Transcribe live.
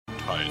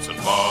Tyson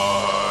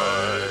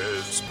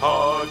Fights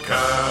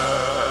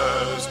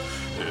Podcast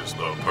is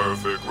the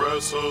perfect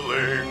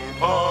wrestling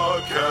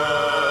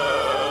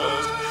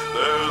podcast.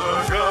 There's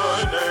a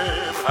guy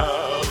named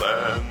Hal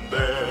and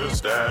there's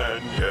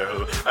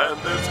Danielle,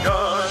 and this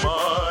guy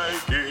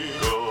Mike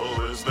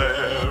Eagle is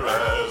there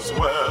as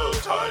well.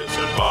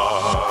 Tyson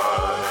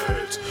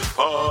Fights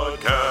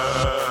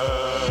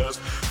Podcast.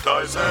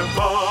 Tyson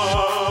Fights.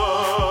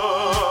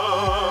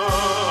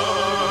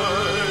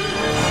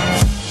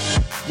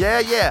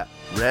 Yeah,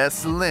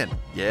 wrestling.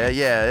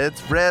 Yeah,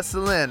 it's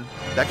wrestling.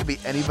 That could be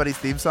anybody's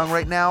theme song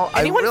right now.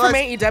 Anyone from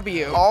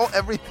AEW.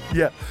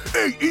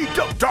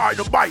 AEW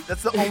Dynamite.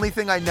 That's the only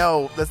thing I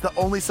know. That's the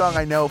only song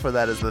I know for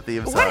that is the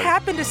theme song. What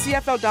happened to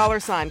CFL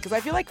 $? Because I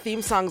feel like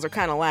theme songs are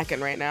kind of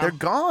lacking right now. They're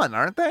gone,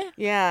 aren't they?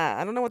 Yeah,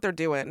 I don't know what they're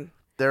doing.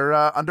 They're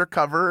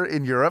undercover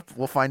in Europe.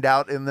 We'll find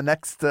out in the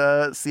next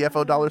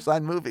CFO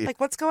 $sign movie. Like,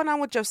 what's going on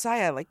with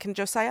Josiah? Like, can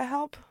Josiah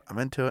help? I'm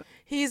into it.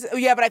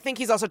 Yeah, but I think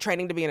he's also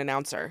training to be an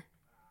announcer.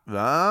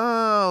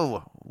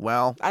 Oh,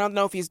 well. I don't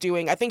know if he's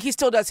doing... I think he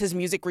still does his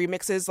music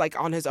remixes, like,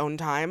 on his own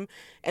time,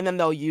 and then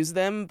they'll use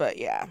them, but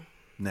yeah.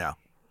 No.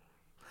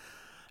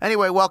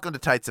 Anyway, welcome to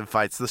Tights and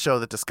Fights, the show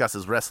that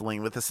discusses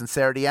wrestling with the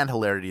sincerity and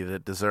hilarity that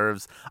it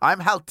deserves.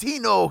 I'm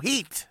Haltino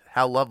Heat.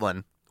 Hal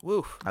Loveland.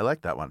 Woo. I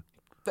like that one.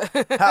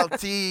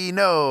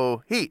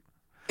 Haltino Heat.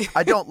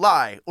 I don't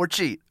lie or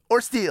cheat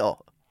or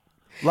steal.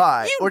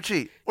 Or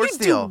cheat or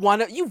steal.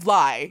 You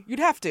lie. You'd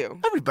have to.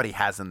 Everybody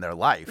has in their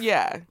life.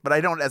 Yeah. But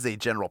I don't as a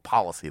general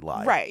policy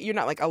lie. Right. You're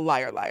not like a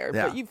liar,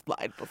 Yeah. but you've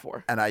lied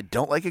before. And I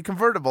don't like a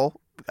convertible.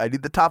 I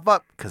need the top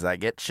up because I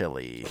get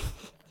chilly.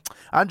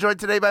 I'm joined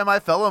today by my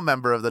fellow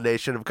member of the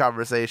Nation of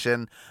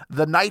Conversation,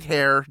 the night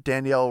hair,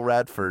 Danielle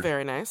Radford.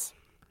 Very nice.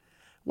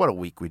 What a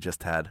week we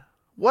just had.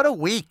 What a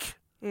week.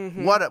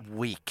 Mm-hmm. What a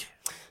week.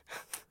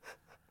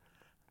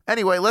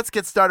 Anyway, let's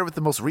get started with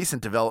the most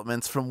recent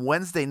developments from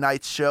Wednesday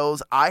night's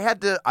shows. I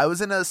was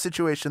in a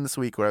situation this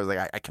week where I was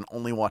like, I can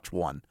only watch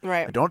one.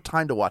 Right. I don't have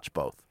time to watch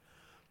both.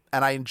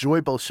 And I enjoy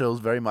both shows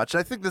very much.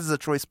 And I think this is a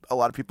choice a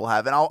lot of people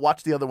have. And I'll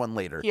watch the other one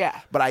later. Yeah.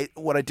 But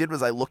what I did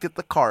was I looked at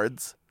the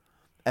cards,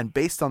 and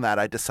based on that,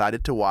 I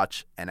decided to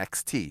watch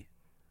NXT.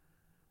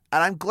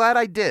 And I'm glad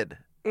I did.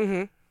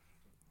 Mm-hmm.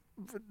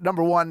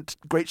 Number one,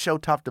 great show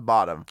top to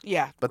bottom.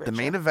 Yeah. But the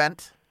main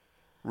event,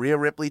 Rhea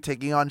Ripley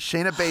taking on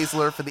Shayna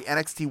Baszler for the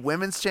NXT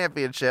Women's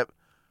Championship,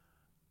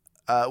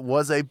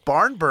 was a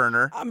barn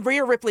burner.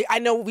 Rhea Ripley, I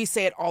know we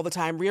say it all the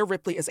time. Rhea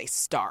Ripley is a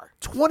star.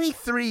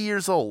 23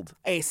 years old.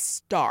 A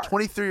star.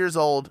 23 years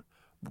old.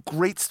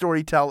 Great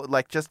storyteller.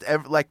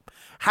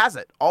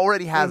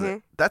 Already has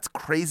it. That's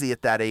crazy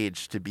at that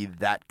age to be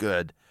that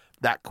good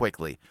that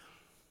quickly.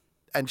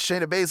 And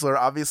Shayna Baszler,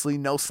 obviously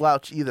no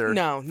slouch either.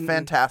 No.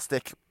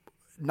 Fantastic.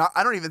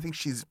 I don't even think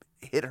she's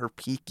hit her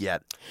peak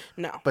yet.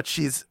 No. But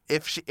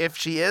if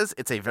she is,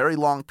 it's a very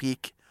long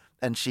peak,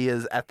 and she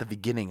is at the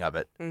beginning of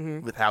it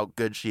with how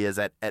good she is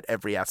at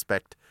every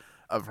aspect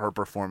of her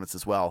performance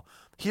as well.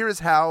 Here is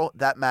how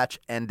that match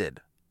ended.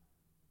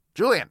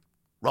 Julian,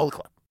 roll the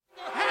clip.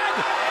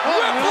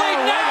 Ripley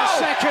now!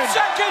 Second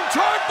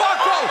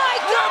turnbuckle!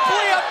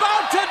 Ripley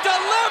about to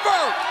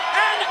deliver!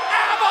 An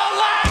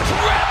avalanche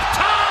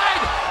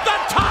riptide! The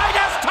tide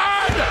has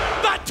turned!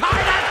 The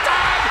tide has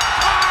turned!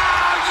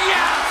 Oh,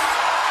 yes!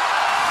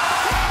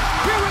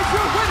 Here is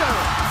your winner,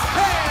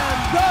 and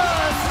the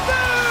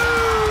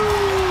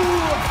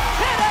new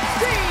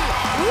NXT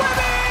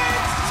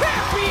Women's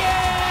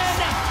Champion,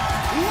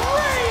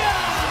 Rhea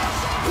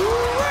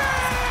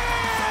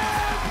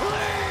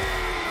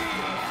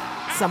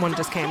Ripley! Someone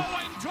just came.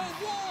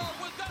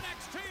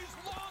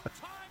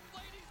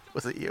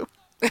 Was it you?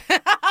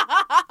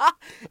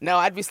 No,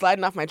 I'd be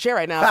sliding off my chair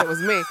right now if it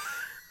was me.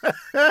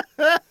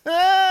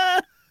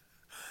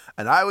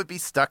 And I would be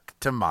stuck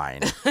to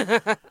mine.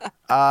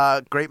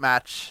 Great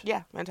match.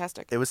 Yeah,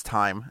 fantastic. It was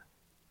time.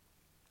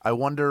 I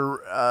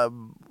wonder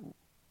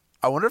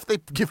if they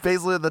give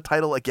Baszler the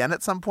title again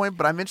at some point,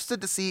 but I'm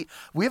interested to see.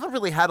 We haven't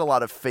really had a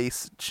lot of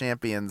face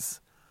champions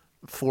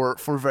for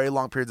very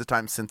long periods of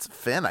time since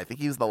Finn. I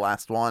think he was the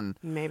last one.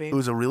 Maybe. Who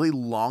was a really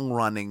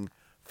long-running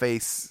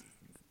face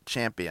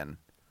champion.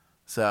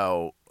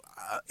 So,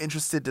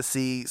 interested to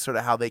see sort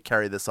of how they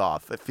carry this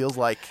off. It feels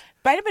like...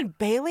 Might have been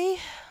Bailey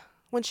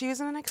when she was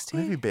in NXT.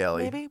 Maybe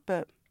Bailey. Maybe,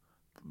 but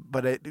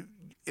it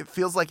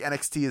feels like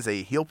NXT is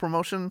a heel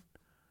promotion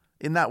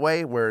in that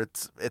way, where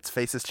it's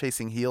faces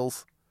chasing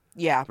heels.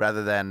 yeah.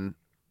 Rather than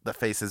the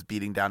faces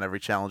beating down every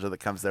challenger that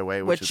comes their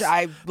way, Which is,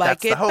 I like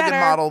that's it the Hogan better.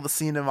 model, the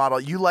Cena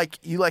model. You like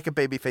a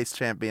babyface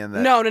champion.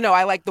 That, No.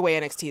 I like the way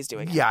NXT is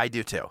doing it. Yeah, I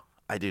do too.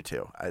 It's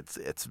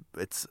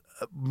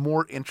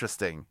more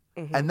interesting,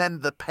 and then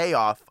the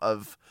payoff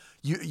of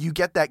you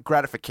get that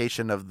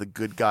gratification of the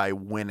good guy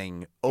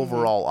winning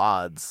overall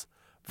odds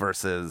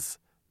versus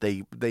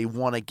they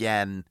won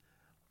again,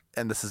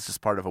 and this is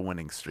just part of a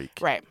winning streak.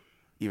 Right.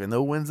 Even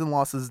though wins and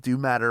losses do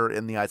matter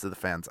in the eyes of the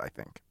fans, I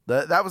think.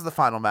 That was the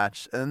final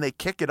match. And then they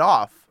kick it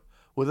off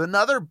with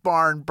another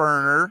barn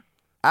burner.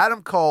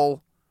 Adam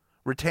Cole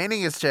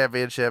retaining his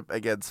championship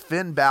against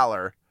Finn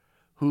Balor,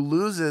 who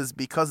loses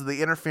because of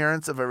the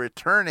interference of a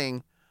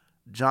returning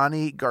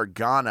Johnny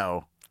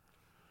Gargano,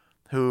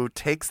 who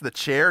takes the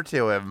chair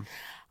to him.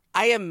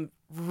 I am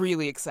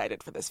really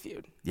excited for this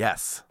feud.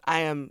 Yes. I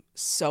am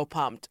so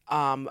pumped.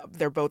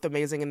 They're both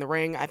amazing in the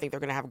ring. I think they're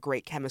going to have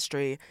great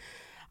chemistry.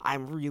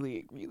 I'm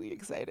really, really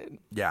excited.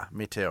 Yeah,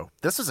 me too.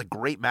 This was a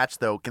great match,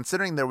 though,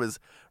 considering there was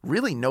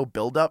really no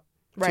build-up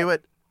to Right.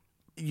 it.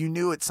 You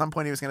knew at some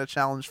point he was going to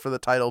challenge for the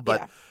title,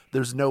 but Yeah.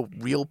 there's no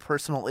real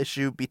personal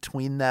issue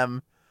between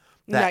them.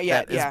 Not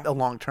yet, that is yeah. a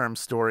long-term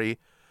story.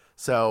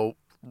 So,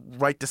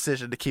 right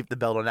decision to keep the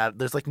belt on that.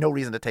 There's like no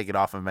reason to take it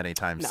off him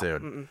anytime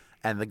soon.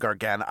 And the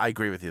Gargano, I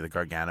agree with you. The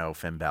Gargano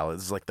Finn Balor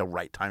is like the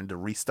right time to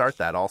restart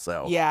that.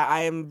 Also, Yeah,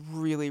 I am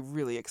really,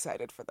 really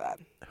excited for that.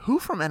 who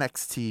from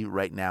NXT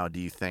right now do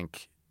you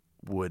think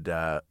would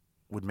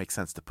make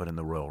sense to put in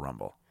the Royal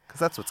Rumble? Because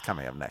that's what's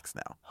coming up next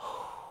now.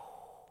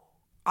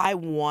 I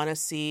want to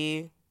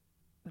see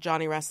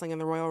Johnny wrestling in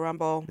the Royal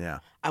Rumble. Yeah,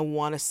 I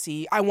want to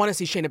see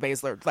Shayna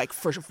Baszler like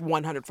for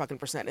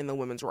 100% in the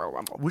Women's Royal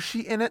Rumble. was she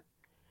in it?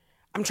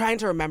 I'm trying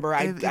to remember.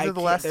 Either the can't-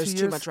 last there's 2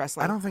 too years? much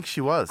wrestling. I don't think she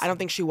was. I don't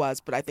think she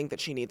was, but I think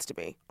that she needs to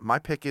be. My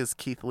pick is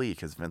Keith Lee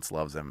because Vince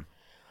loves him.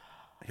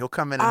 He'll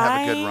come in and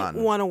have a good run. I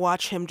want to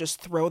watch him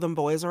just throw them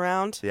boys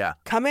around. Yeah,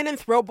 Come in and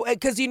throw,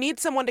 because you need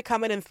someone to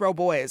come in and throw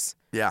boys.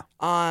 yeah.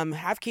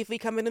 Have Keith Lee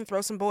come in and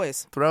throw some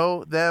boys.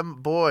 Throw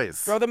them boys.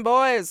 Throw them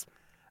boys.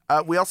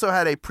 We also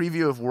had a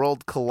preview of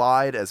World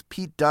Collide as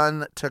Pete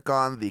Dunne took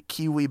on the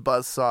Kiwi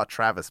buzzsaw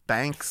Travis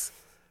Banks.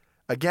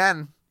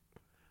 Again,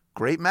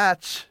 great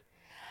match.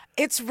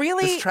 It's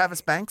really... This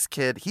Travis Banks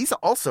kid, he's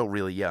also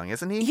really young,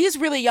 isn't he? He's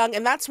really young,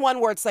 and that's one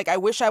where it's like, I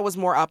wish I was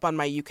more up on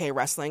my UK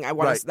wrestling. I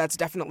want Right. That's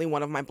definitely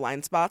one of my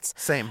blind spots.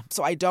 Same.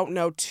 So I don't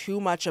know too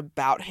much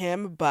about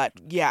him, but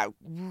yeah,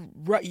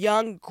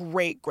 young,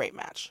 great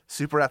match.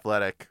 Super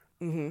athletic.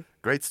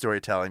 Great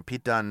storytelling.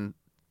 Pete Dunne,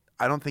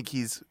 I don't think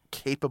he's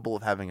capable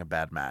of having a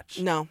bad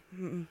match. No.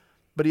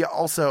 But he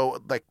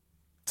also, like,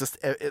 just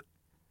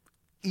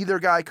either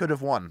guy could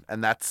have won,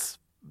 and that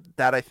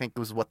I think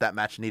was what that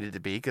match needed to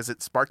be, because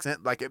it sparks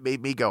it. Like, it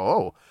made me go,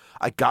 oh,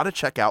 I got to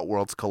check out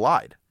Worlds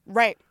Collide.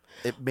 Right.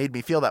 It made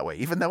me feel that way,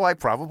 even though I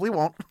probably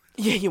won't.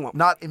 Yeah, you won't.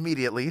 Not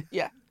immediately.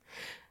 Yeah.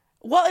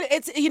 Well,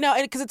 it's,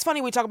 because it's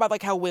funny, we talk about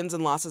like how wins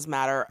and losses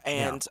matter,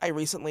 and I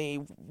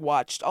recently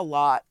watched a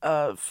lot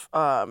of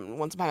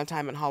Once Upon a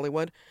Time in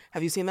Hollywood.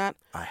 Have you seen that?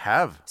 I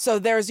have. So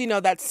there's,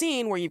 that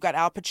scene where you've got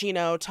Al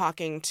Pacino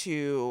talking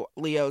to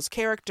Leo's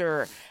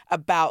character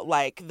about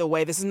like the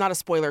way, this is not a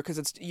spoiler because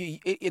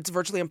it's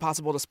virtually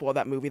impossible to spoil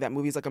that movie. That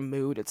movie's like a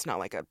mood. It's not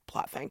like a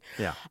plot thing.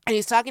 Yeah. And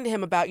he's talking to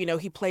him about,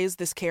 he plays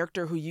this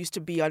character who used to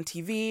be on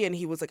TV and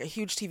he was like a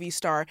huge TV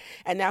star.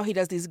 And now he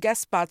does these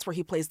guest spots where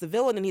he plays the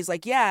villain. And he's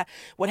like, yeah,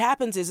 what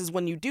happens is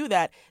when you do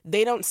that,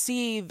 they don't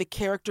see the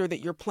character that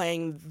you're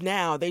playing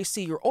now. They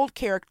see your old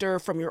character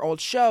from your old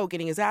show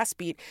getting his ass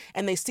beat,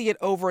 and they see it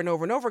over and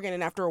over and over again.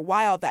 And after a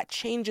while, that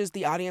changes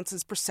the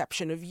audience's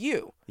perception of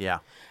you. Yeah.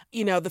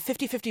 The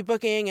 50-50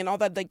 booking and all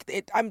that, like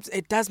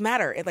it does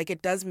matter.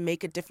 It does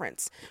make a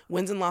difference.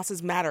 Wins and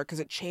losses matter because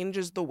it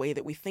changes the way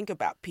that we think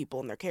about people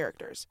and their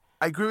characters.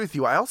 I agree with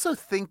you. I also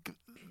think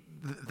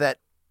that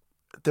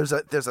there's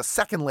a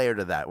second layer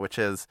to that, which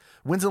is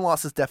wins and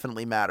losses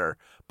definitely matter,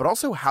 but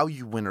also how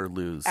you win or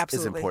lose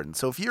is important.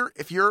 So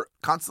if you're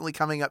constantly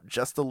coming up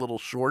just a little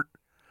short,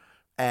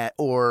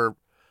 or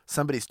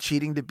somebody's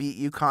cheating to beat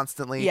you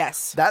constantly,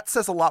 yes, that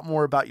says a lot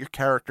more about your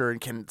character and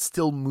can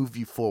still move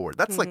you forward.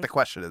 That's like the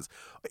question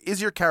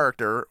is your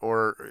character,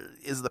 or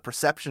is the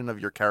perception of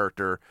your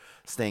character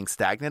staying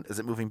stagnant? Is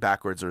it moving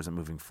backwards or is it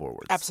moving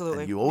forwards?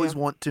 Absolutely. And you always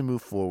want to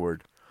move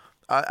forward.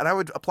 And I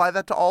would apply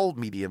that to all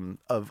medium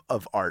of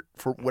art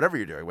for whatever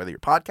you're doing, whether you're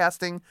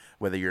podcasting,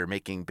 whether you're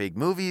making big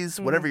movies,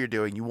 whatever you're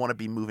doing, you want to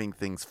be moving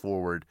things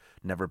forward,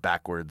 never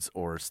backwards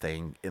or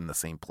staying in the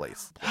same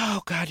place.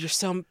 Oh, God, you're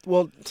so...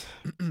 Well...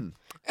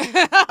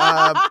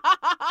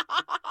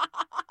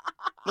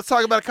 Let's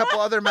talk about a couple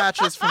other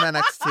matches from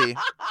NXT.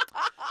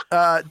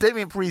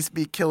 Damian Priest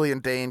beat Killian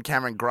Dane,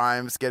 Cameron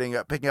Grimes picking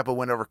up a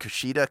win over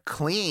Kushida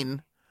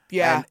clean.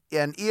 Yeah.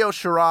 And Io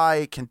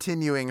Shirai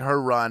continuing her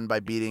run by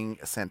beating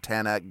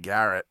Santana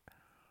Garrett.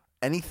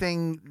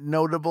 Anything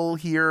notable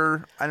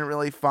here? I didn't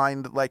really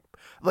find like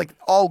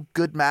all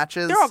good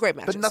matches. They're all great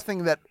matches. But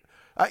nothing that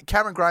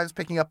Cameron Grimes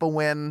picking up a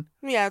win.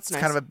 Yeah, it's nice.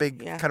 Kind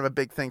of a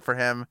big thing for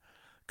him.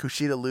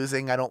 Kushida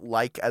losing, I don't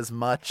like as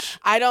much.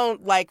 I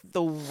don't like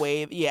the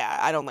way. Yeah,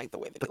 I don't like the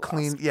way that The he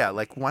clean, lost. yeah.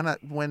 Like, why not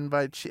win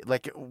by cheat?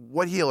 Like,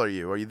 what heel are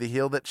you? Are you the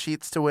heel that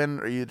cheats to win,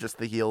 or are you just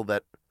the heel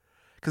that?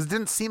 Because it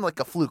didn't seem like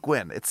a fluke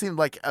win. It seemed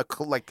like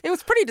It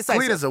was pretty decisive.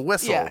 clean as a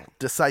whistle, Yeah.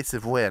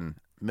 decisive win,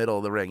 middle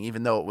of the ring,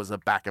 even though it was a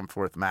back and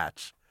forth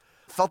match.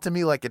 Felt to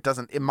me like it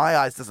doesn't, in my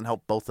eyes, doesn't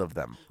help both of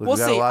them. We'll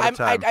got see. a lot of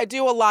time. I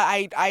do a lot.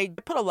 I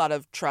put a lot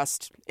of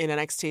trust in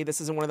NXT. This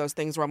isn't one of those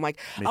things where I'm like,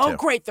 Me oh, too.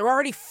 great, they're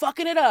already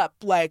fucking it up.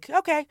 Like,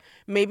 okay,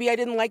 maybe I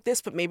didn't like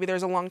this, but maybe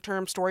there's a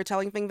long-term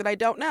storytelling thing that I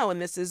don't know.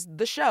 And this is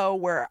the show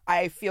where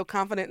I feel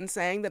confident in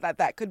saying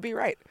that could be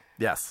right.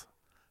 Yes.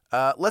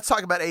 Let's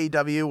talk about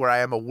AEW, where I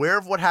am aware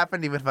of what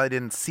happened, even if I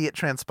didn't see it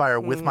transpire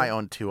with my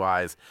own two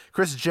eyes.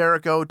 Chris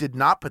Jericho did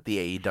not put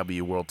the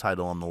AEW World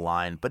title on the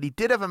line, but he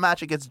did have a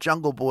match against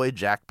Jungle Boy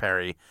Jack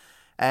Perry.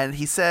 And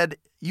he said,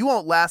 "You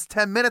won't last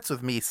 10 minutes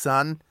with me,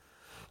 son."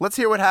 Let's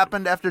hear what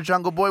happened after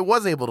Jungle Boy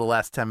was able to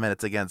last 10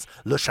 minutes against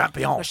Le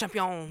Champion. Le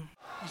Champion.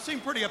 You seem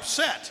pretty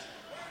upset.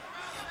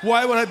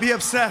 Why would I be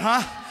upset,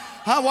 huh?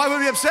 Why would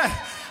I be upset?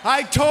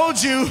 I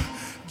told you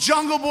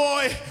Jungle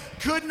Boy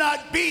could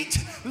not beat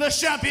Le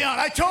Champion.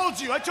 I told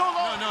you. No.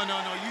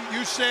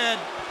 You said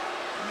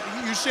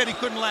he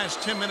couldn't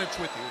last 10 minutes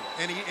with you,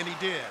 and he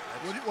did.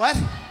 What?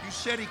 You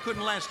said he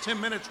couldn't last 10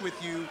 minutes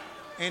with you,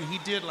 and he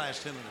did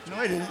last 10 minutes. No,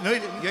 I didn't. No, he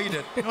didn't. Yeah, you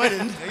did. No, I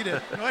didn't. Yeah, you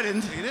did. No, I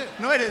didn't. Yeah, you did.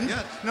 No, I didn't.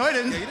 Yeah. No, I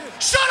didn't. Yeah, you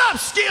did. Shut up,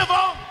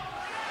 Steve-O!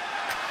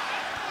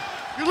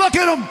 You look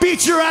at him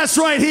beat your ass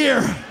right here.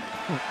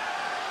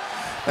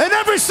 And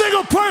every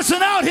single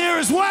person out here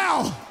as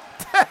well.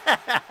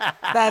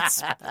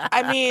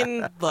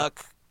 Look,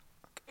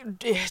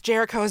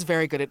 Jericho is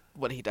very good at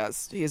what he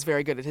does. He is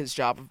very good at his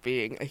job of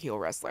being a heel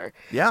wrestler.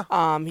 Yeah.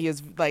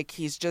 It's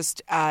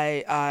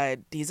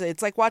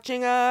like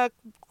watching a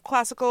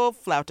classical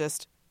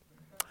flautist.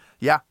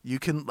 Yeah, you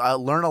can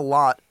learn a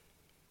lot.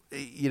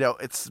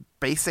 It's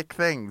basic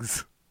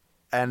things,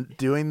 and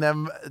doing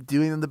them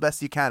the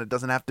best you can. It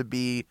doesn't have to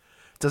be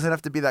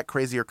that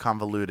crazy or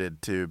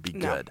convoluted to be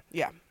good.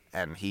 Yeah.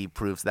 And he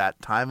proves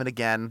that time and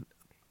again.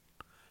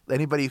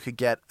 Anybody who could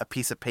get a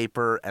piece of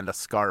paper and a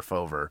scarf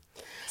over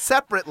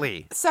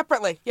separately.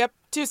 Yep.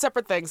 Two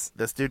separate things.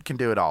 This dude can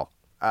do it all.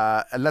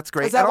 And that's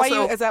great. Is that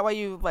and why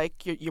you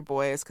like your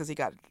boy is because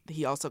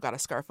he also got a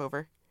scarf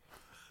over?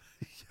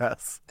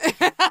 Yes.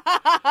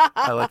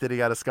 I like that he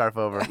got a scarf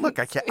over. Look,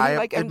 I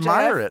like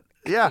admire MJF? it.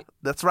 Yeah,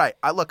 that's right.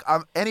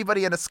 I'm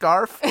anybody in a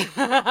scarf,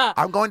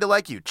 I'm going to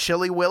like you.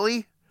 Chilly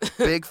Willy,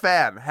 big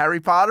fan. Harry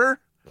Potter,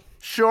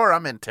 sure,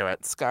 I'm into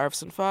it.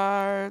 Scarves and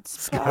Farts.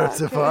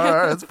 Scarves and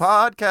Farts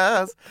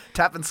podcast.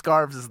 Tapping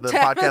Scarves is the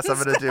podcast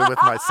I'm going to do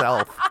with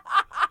myself.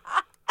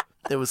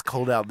 It was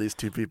cold out. These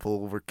two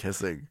people were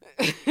kissing.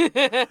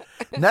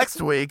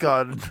 Next week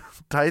on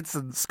Tights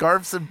and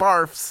Scarves and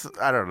Barfs,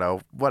 I don't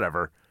know,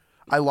 whatever.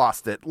 I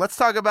lost it. Let's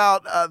talk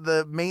about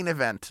the main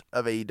event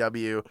of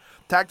AEW.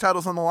 Tag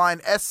titles on the line.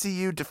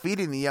 SCU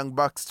defeating the Young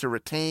Bucks to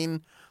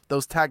retain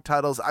those tag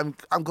titles.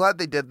 I'm glad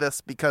they did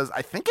this because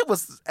I think it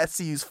was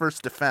SCU's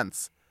first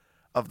defense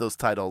of those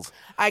titles.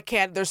 I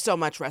can't. There's so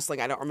much wrestling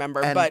I don't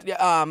remember, And but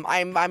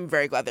I'm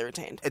very glad they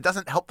retained. It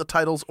doesn't help the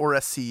titles or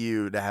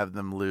SCU to have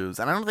them lose,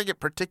 and I don't think it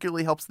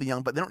particularly helps the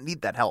Young, but they don't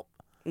need that help.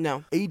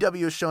 No.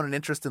 AEW has shown an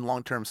interest in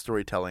long-term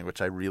storytelling,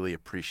 which I really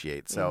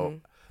appreciate. So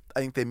I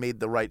think they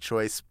made the right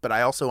choice, but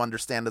I also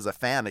understand as a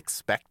fan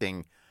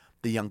expecting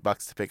the Young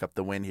Bucks to pick up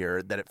the win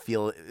here, that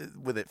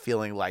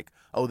feeling like,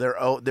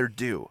 they're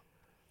due.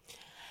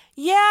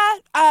 Yeah,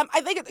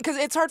 I think because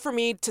it's hard for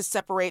me to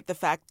separate the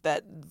fact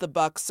that the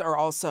Bucks are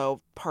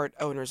also part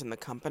owners in the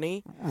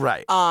company,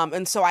 Right.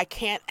 and so I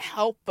can't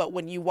help but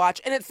when you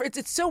watch, and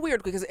it's so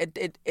weird because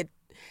it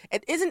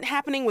isn't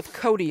happening with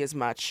Cody as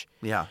much.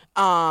 Yeah.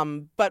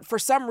 But for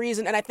some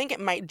reason, and I think it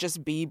might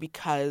just be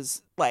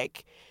because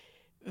like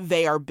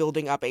they are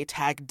building up a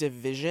tag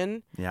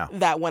division. Yeah.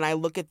 That when I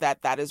look at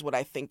that is what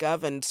I think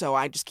of. And so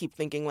I just keep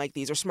thinking like,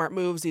 these are smart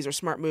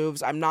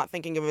moves. I'm not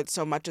thinking of it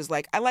so much as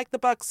like, I like the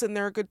Bucks and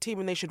they're a good team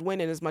and they should win,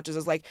 and as much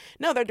as like,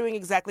 no, they're doing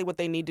exactly what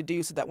they need to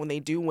do so that when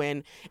they do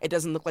win, it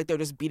doesn't look like they're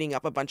just beating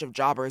up a bunch of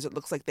jobbers. It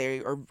looks like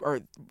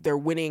they're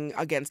winning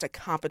against a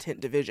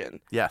competent division.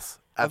 Yes,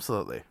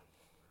 absolutely.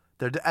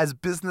 They're as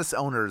business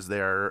owners,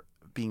 they're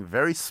being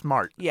very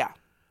smart. Yeah.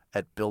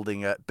 At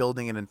building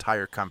an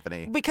entire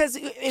company. Because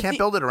you can't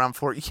build it around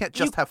four. You can't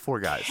just have four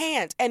guys.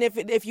 Can't. And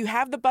if you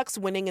have the Bucks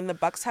winning and the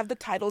Bucks have the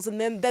titles, and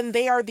then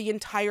they are the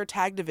entire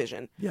tag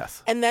division.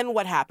 Yes. And then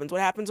what happens?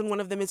 What happens when one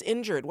of them is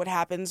injured? What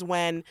happens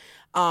when,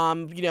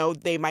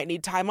 they might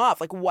need time off?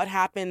 Like what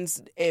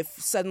happens if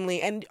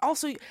suddenly? And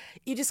also,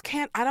 you just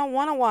can't. I don't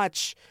want to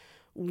watch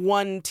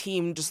one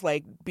team just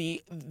like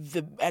be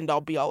the end all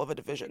be all of a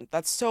division.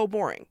 That's so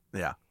boring.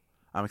 Yeah.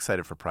 I'm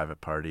excited for Private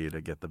Party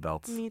to get the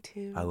belts. Me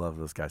too. I love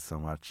those guys so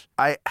much.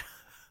 I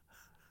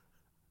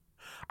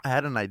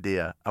had an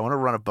idea. I want to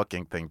run a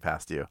booking thing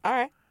past you. All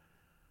right.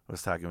 I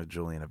was talking with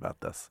Julian about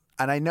this.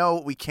 And I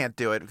know we can't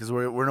do it because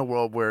we're in a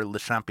world where Le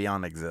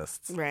Champion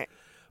exists. Right.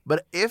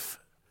 But if,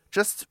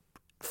 just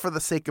for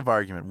the sake of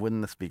argument,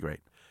 wouldn't this be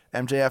great?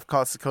 MJF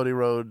costs Cody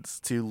Rhodes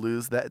to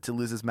lose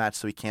his match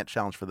so he can't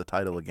challenge for the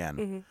title again.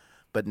 Mm-hmm.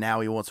 But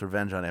now he wants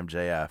revenge on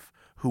MJF,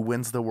 who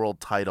wins the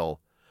world title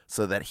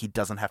so that he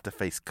doesn't have to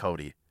face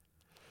Cody.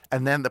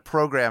 And then the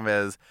program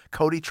is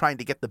Cody trying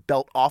to get the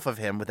belt off of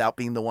him without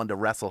being the one to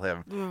wrestle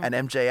him. And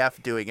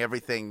MJF doing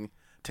everything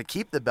to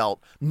keep the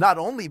belt, not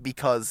only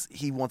because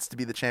he wants to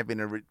be the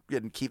champion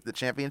and keep the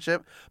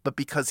championship, but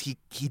because he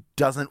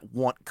doesn't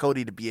want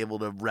Cody to be able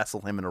to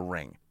wrestle him in a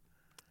ring.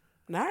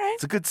 All right.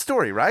 It's a good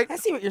story, right? I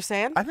see what you're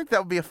saying. I think that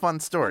would be a fun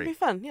story. It'd be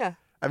fun, yeah.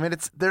 I mean,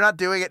 they're not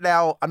doing it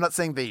now. I'm not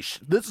saying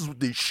this is what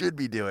they should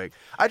be doing.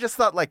 I just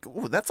thought, like,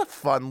 ooh, that's a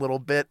fun little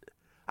bit.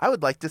 I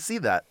would like to see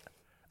that.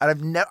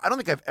 And I don't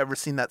think I've ever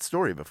seen that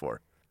story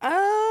before.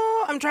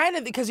 Oh, I'm trying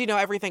to, because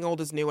everything old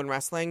is new in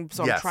wrestling,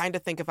 so I'm Yes. trying to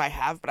think if I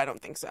have, but I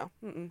don't think so.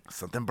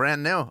 Something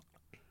brand new.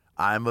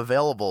 I'm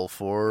available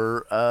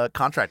for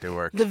contractor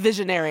work. The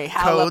visionary,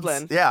 Hal Codes,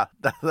 Lublin. yeah,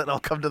 then I'll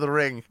come to the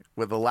ring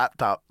with a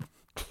laptop.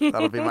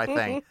 That'll be my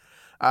thing.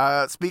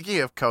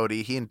 Speaking of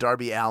Cody, he and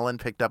Darby Allin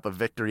picked up a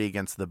victory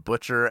against the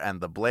Butcher and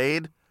the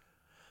Blade.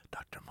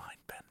 Dr.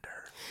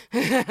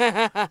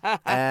 Mindbender.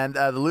 And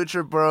the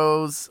Lucha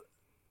Bros.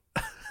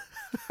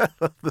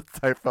 The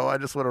typo. I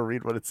just want to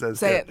read what it says.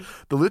 Say here. it.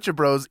 The Lucha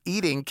Bros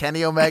eating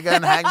Kenny Omega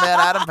and Hangman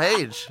Adam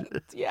Page.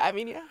 Yeah, I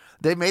mean, yeah.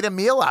 They made a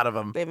meal out of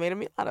him. They made a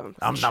meal out of him.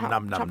 Nom nom Chomp,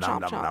 nom nom chomp, nom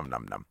chomp, nom chomp. nom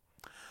nom nom.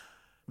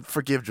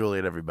 Forgive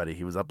Julian, everybody.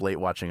 He was up late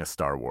watching a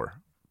Star War.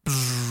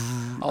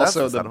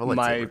 Also, the sound of a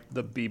lightsaber.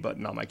 the B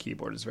button on my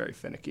keyboard is very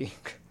finicky.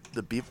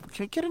 The beef.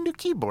 Can you get a new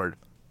keyboard?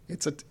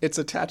 It's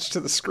attached to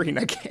the screen.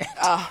 I can't.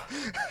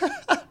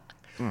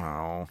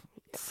 Oh,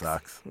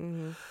 sucks.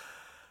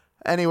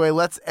 Anyway,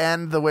 let's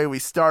end the way we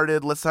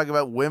started. Let's talk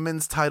about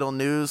women's title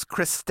news.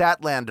 Chris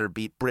Statlander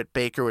beat Britt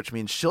Baker, which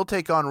means she'll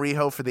take on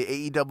Riho for the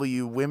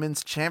AEW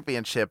Women's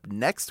Championship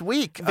next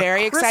week.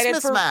 Very a excited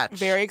Christmas for match.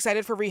 Very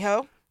excited for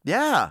Riho.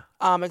 Yeah.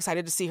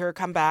 Excited to see her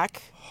come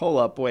back. Hold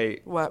up,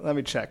 wait. What? Let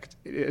me check.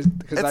 Because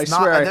I It's not-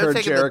 swear I they're heard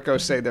taking Jericho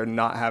say they're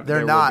not having. They're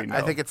there not. Will be I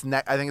no. think it's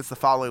I think it's the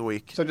following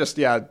week. So just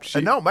no,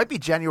 No, it might be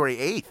January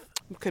 8th.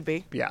 Could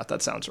be. Yeah,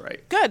 that sounds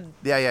right. Good.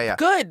 Yeah.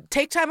 Good.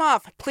 Take time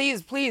off.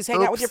 Please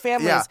hang out with your Oops.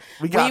 families. Yeah,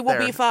 we got will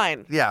there. be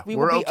fine. Yeah, we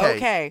we're will be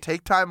okay.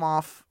 Take time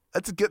off.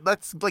 That's good.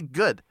 That's like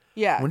good.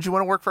 Yeah. Wouldn't you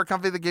want to work for a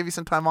company that gave you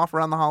some time off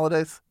around the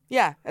holidays?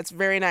 Yeah, that's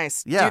very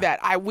nice. Yeah. Do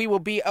that. We will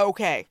be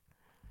okay.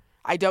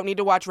 I don't need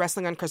to watch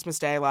wrestling on Christmas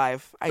Day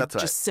live. I That's right.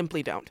 just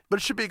simply don't. But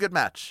it should be a good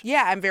match.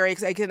 Yeah, I'm very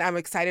excited. I'm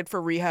excited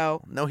for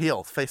Riho. No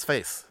heel, face.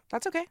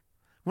 That's okay.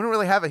 We don't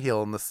really have a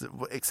heel in this,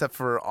 except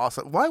for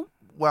awesome. Why?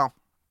 Well,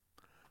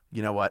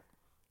 you know what?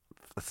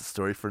 That's a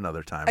story for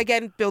another time.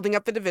 Again, building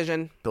up the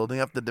division. Building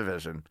up the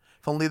division.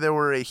 If only there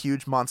were a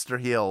huge monster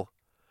heel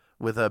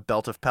with a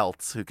belt of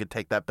pelts who could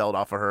take that belt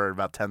off of her in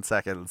about 10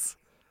 seconds.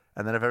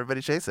 And then if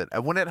everybody chase it.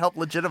 And wouldn't it help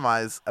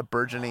legitimize a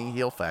burgeoning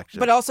heel faction?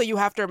 But also, you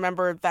have to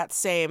remember that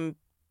same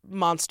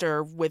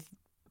monster with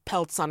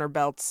pelts on her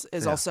belts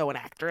is also an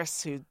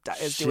actress who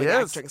is She doing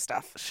is. acting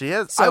stuff. She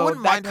is. So I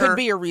wouldn't that mind could her.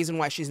 be a reason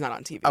why she's not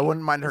on TV. I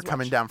wouldn't mind her as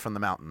coming much. down from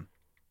the mountain.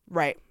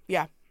 Right.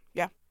 Yeah.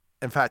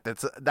 In fact,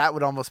 that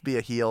would almost be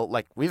a heel.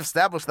 Like, we've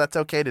established that's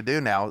okay to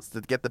do now, is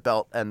to get the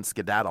belt and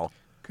skedaddle.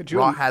 Could you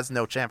Raw has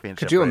no championship.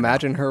 Could you right now.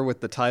 imagine her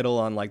with the title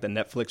on like the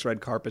Netflix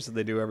red carpets that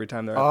they do every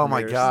time they're at Oh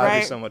my premieres? God. That'd Right.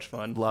 be so much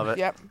fun. Love it.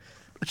 Yep.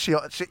 She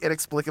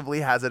inexplicably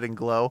has it in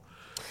glow.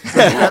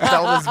 That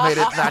belt has made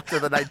it back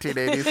to the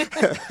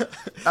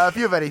 1980s. If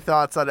you have any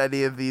thoughts on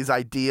any of these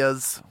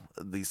ideas,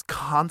 these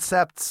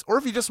concepts, or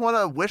if you just want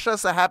to wish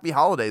us a happy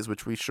holidays,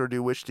 which we sure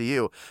do wish to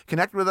you,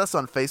 connect with us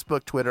on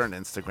Facebook, Twitter, and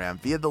Instagram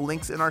via the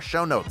links in our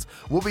show notes.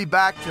 We'll be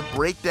back to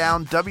break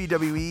down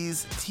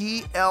WWE's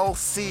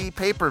TLC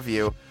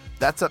pay-per-view.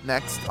 That's up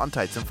next on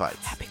Tights and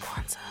Fights. Happy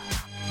Kwanzaa.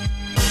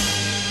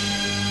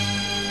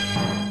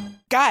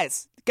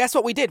 Guys, guess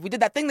what we did? We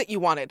did that thing that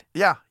you wanted.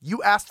 Yeah,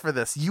 you asked for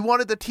this. You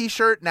wanted the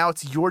t-shirt. Now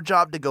it's your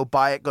job to go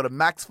buy it. Go to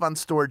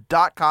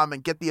MaxFunStore.com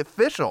and get the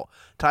official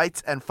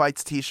Tights and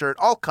Fights t-shirt.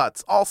 All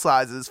cuts, all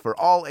sizes, for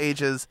all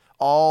ages,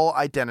 all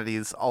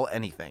identities, all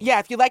anything. Yeah,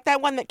 if you like that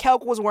one that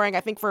Kelk was wearing,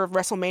 I think for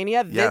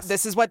WrestleMania, Yes.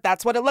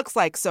 that's what it looks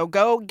like. So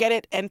go get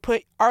it and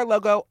put our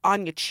logo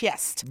on your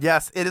chest.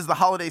 Yes, it is the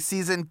holiday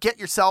season. Get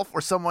yourself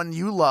or someone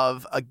you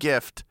love a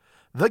gift.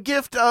 The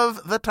gift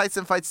of the Tights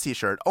and Fights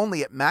t-shirt,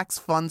 only at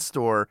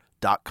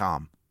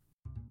MaxFunStore.com.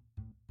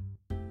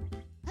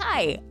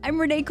 Hi, I'm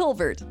Renee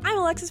Colbert. I'm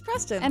Alexis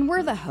Preston. And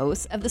we're the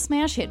hosts of the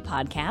smash hit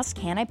podcast,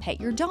 Can I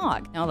Pet Your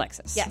Dog? Now,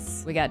 Alexis.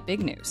 Yes. We got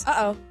big news.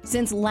 Uh-oh.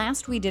 Since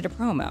last we did a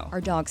promo,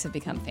 our dogs have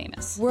become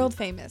famous. World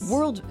famous.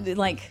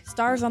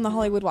 Stars on the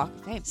Hollywood Walk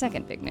of Fame.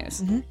 Second big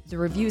news. The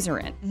reviews are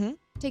in.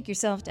 Take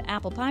yourself to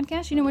Apple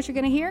Podcasts. You know what you're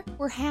going to hear?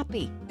 We're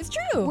happy. It's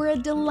true. We're a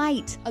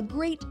delight, a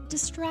great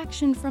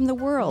distraction from the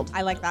world.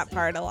 I like that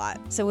part a lot.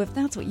 So if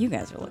that's what you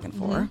guys are looking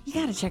for, you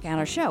got to check out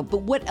our show.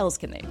 But what else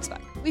can they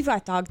expect? We've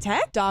got dog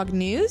tech, dog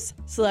news,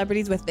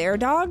 celebrities with their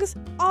dogs,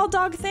 all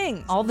dog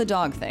things. All the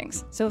dog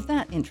things. So if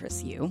that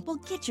interests you, well,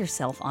 get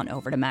yourself on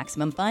over to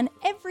Maximum Fun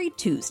every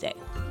Tuesday.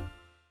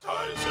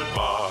 Tights and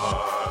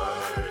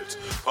Fights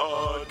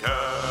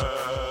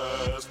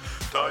Podcast.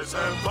 Tights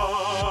and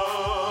Fights.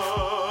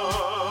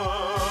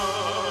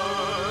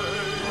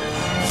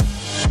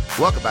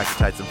 Welcome back to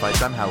Tights and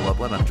Fights. I'm Hal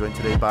Lublin. I'm joined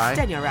today by...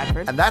 Danielle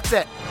Radford. And that's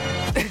it.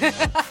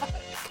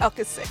 Kelk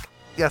is sick.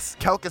 Yes,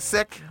 Kelk is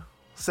sick.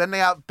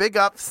 Sending out big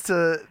ups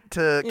to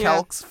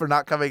Kelks for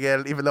not coming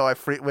in, even though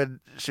when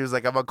she was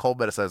like, I'm on cold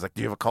medicine, I was like,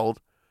 do you have a cold?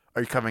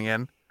 Are you coming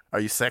in?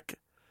 Are you sick?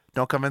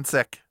 Don't come in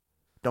sick.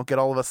 Don't get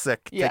all of us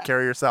sick. Yeah. Take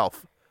care of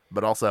yourself.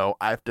 But also,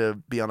 I have to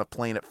be on a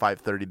plane at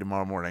 5:30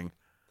 tomorrow morning.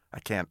 I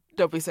can't.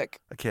 Don't be sick.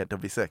 I can't.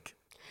 Don't be sick.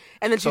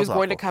 And then she was Sounds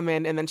going to awful. come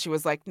in, and then she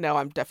was like, no,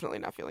 I'm definitely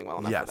not feeling well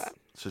enough for Yes. that.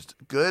 It's just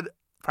good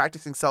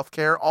practicing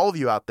self-care, all of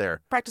you out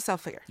there. Practice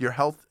self-care. Your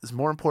health is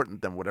more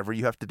important than whatever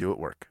you have to do at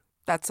work.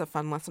 That's a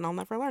fun lesson I'll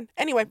never learn.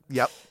 Anyway.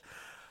 Yep.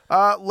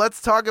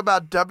 Let's talk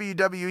about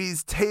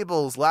WWE's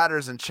tables,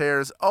 ladders, and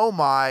chairs. Oh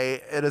my,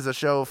 it is a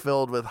show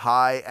filled with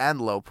high and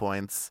low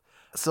points.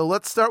 So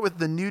let's start with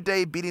the New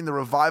Day beating the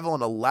Revival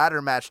in a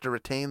ladder match to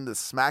retain the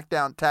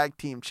SmackDown Tag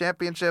Team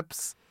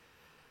Championships.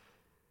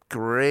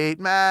 Great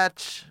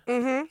match.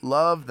 Mm-hmm.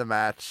 Love the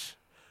match.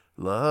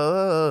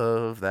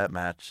 Love that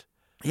match.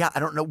 Yeah, I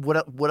don't know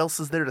what else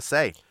is there to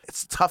say.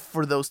 It's tough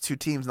for those two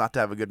teams not to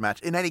have a good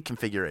match in any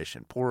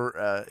configuration.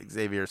 Poor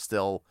Xavier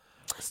still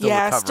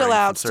recovering still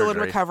out, from still in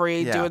surgery.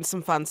 recovery, Yeah. doing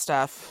some fun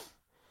stuff.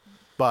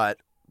 But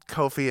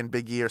Kofi and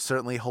Big E are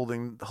certainly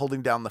holding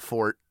down the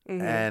fort,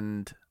 Mm-hmm.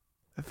 and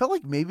I felt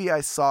like maybe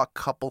I saw a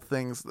couple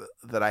things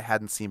that I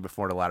hadn't seen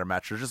before in a ladder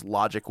match, or just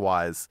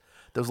logic-wise.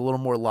 There was a little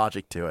more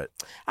logic to it.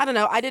 I don't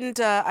know. I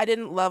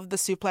didn't love the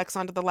suplex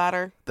onto the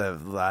ladder. The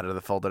ladder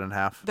that folded in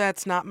half.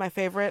 That's not my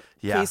favorite.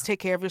 Yeah. Please take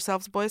care of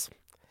yourselves, boys.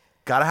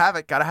 Gotta have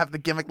it. Gotta have the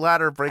gimmick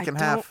ladder break in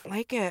half. I don't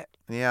like it.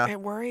 Yeah. It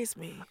worries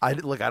me. I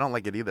don't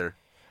like it either.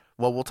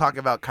 Well, we'll talk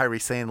about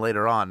Kairi Sane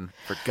later on,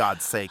 for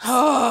God's sakes.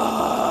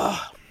 I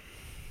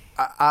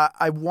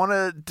want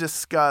to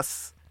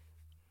discuss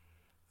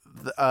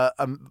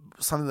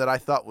something that I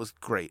thought was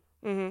great.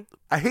 Mm-hmm.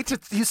 I hate to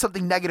use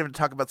something negative to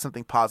talk about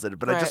something positive,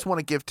 but I just Right. want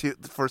to give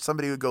for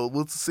somebody who would go,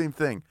 well, it's the same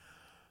thing.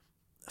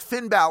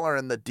 Finn Balor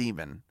and the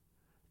Demon,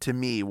 to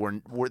me,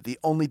 were the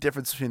only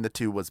difference between the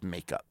two was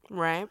makeup.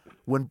 Right.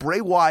 When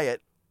Bray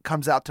Wyatt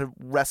comes out to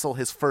wrestle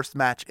his first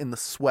match in the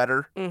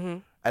sweater Mm-hmm.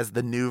 as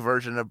the new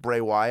version of Bray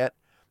Wyatt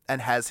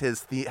and has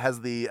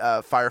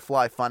the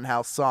Firefly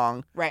Funhouse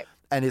song, Right.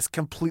 and is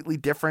completely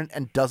different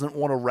and doesn't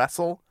want to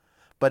wrestle,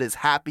 but is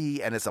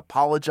happy and is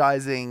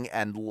apologizing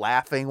and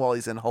laughing while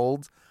he's in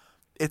holds,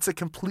 it's a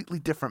completely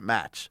different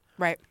match.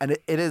 Right. And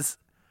it is,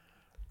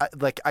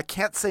 I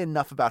can't say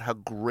enough about how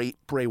great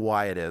Bray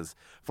Wyatt is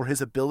for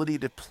his ability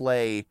to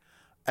play,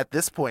 at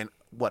this point,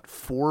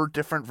 4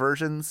 different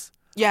versions?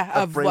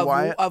 Yeah, of Bray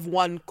Wyatt? of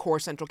one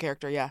core central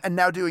character, yeah. And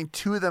now doing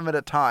 2 of them at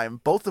a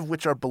time, both of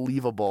which are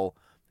believable.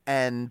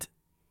 And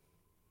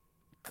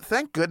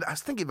thank goodness, I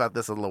was thinking about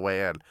this on the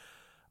way in.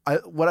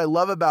 What I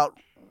love about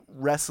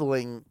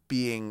wrestling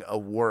being a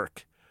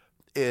work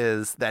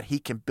is that he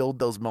can build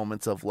those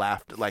moments of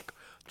laughter. Like,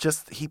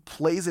 he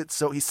plays it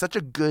so, he's such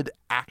a good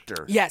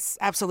actor. Yes,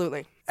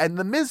 absolutely. And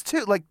The Miz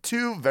too, like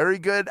 2 very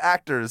good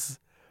actors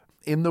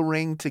in the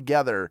ring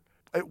together.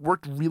 It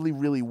worked really,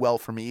 really well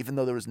for me, even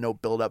though there was no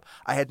build-up.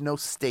 I had no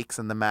stakes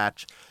in the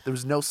match. There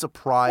was no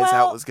surprise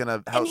how it was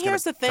gonna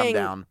come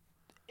down.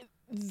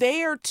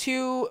 They are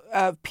 2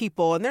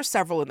 people, and there's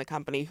several in the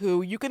company,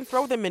 who you can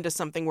throw them into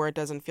something where it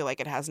doesn't feel like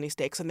it has any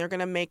stakes, and they're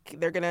gonna make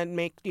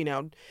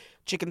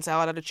chicken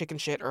salad out of chicken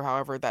shit, or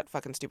however that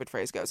fucking stupid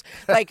phrase goes.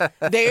 Like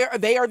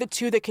they are the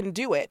 2 that can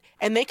do it,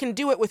 and they can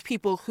do it with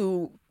people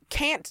who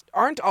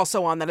aren't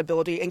also on that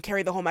ability and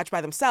carry the whole match by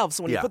themselves.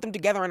 So when you put them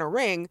together in a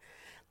ring,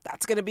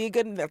 that's gonna be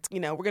good.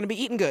 We're gonna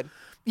be eating good.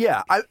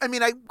 Yeah, I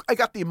mean, I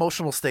got the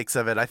emotional stakes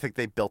of it. I think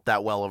they built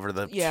that well over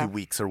the 2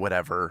 weeks or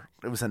whatever.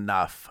 It was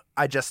enough.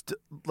 I just,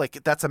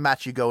 that's a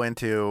match you go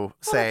into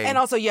saying... And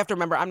also, you have to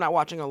remember, I'm not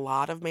watching a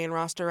lot of main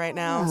roster right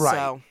now. Right.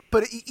 So.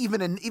 But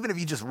even if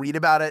you just read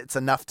about it, it's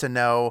enough to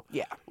know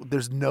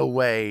there's no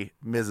way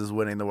Miz is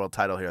winning the world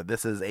title here.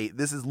 This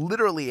is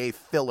literally a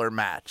filler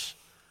match.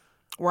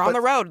 We're on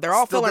the road. They're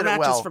all filler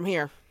matches from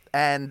here.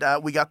 And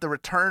we got the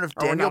return of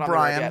Daniel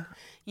Bryan.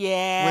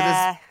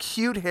 Yeah. With his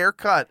cute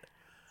haircut.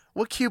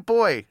 What cute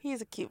boy.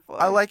 He's a cute boy.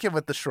 I like him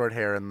with the short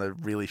hair and the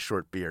really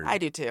short beard. I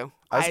do too.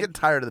 I was getting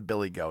tired of the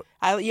Billy Goat.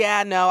 I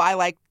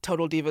like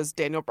Total Divas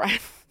Daniel Bryan.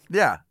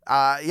 Yeah.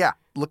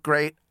 Look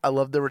great. I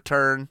love the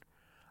return.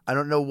 I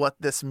don't know what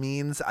this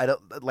means.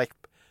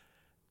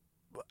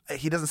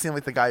 He doesn't seem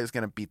like the guy who's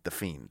going to beat The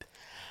Fiend.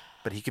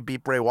 But he could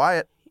beat Bray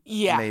Wyatt.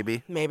 Yeah.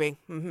 Maybe.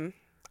 Mm-hmm.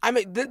 I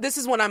mean, this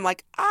is when I'm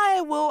like,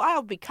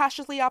 I'll be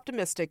cautiously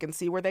optimistic and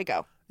see where they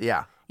go.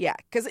 Yeah. Yeah.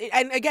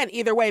 And again,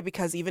 either way,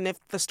 because even if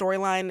the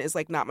storyline is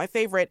not my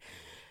favorite,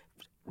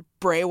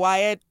 Bray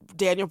Wyatt,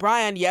 Daniel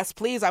Bryan, yes,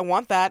 please. I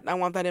want that. I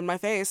want that in my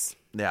face.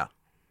 Yeah.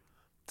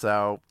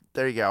 So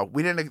there you go.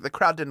 The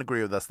crowd didn't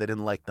agree with us. They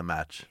didn't like the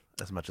match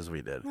as much as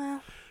we did.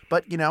 Well,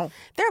 but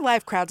their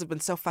live crowds have been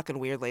so fucking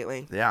weird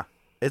lately. Yeah.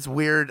 It's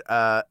weird.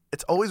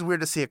 It's always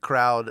weird to see a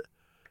crowd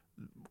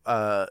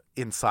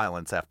in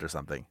silence after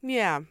something.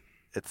 Yeah.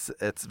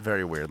 It's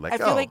very weird. I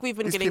feel like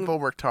these people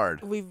worked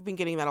hard. We've been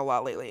getting that a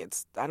lot lately.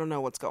 I don't know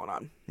what's going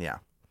on. Yeah.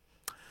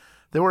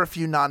 There were a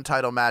few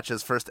non-title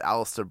matches. First,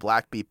 Aleister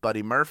Black beat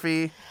Buddy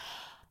Murphy.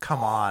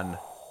 Come on.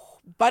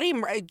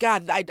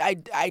 God,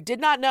 I did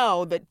not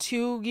know that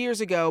 2 years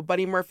ago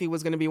Buddy Murphy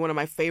was going to be one of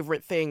my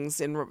favorite things,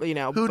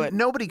 but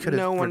nobody could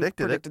have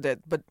predicted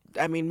it. But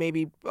I mean,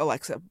 maybe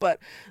Alexa. But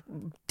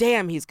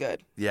damn, he's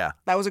good. Yeah,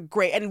 that was a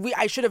great. And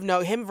I should have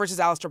known him versus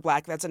Aleister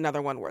Black. That's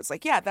another one where it's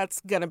like, yeah,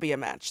 that's gonna be a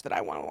match that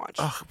I want to watch.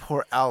 Oh,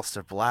 poor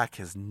Aleister Black,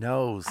 his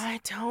nose. I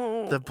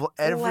don't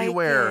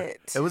everywhere. like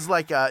it. It was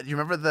like, you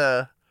remember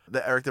the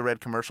Eric the Red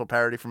commercial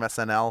parody from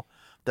SNL?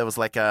 That was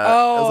like it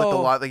was like the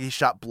lot, like he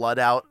shot blood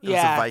out. It was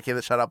a Viking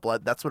that shot out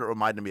blood. That's what it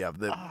reminded me of,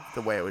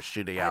 the way it was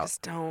shooting out.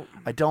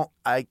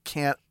 I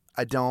can't.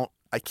 I don't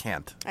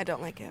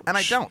like it. And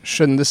I don't.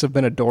 Shouldn't this have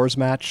been a doors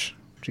match?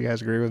 Do you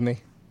guys agree with me?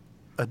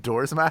 A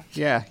doors match?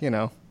 Yeah, you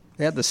know.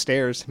 They had the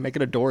stairs. Make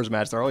it a doors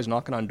match. They're always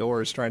knocking on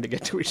doors trying to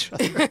get to each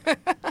other.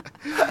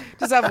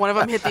 Just have one of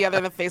them hit the other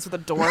in the face with a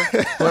door.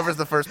 Whoever's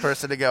the first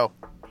person to go.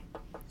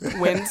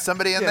 Wins.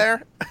 Somebody in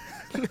there?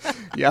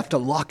 You have to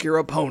lock your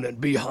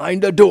opponent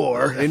behind a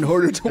door in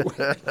order to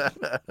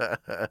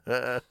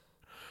win.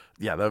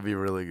 Yeah, that would be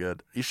really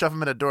good. You shove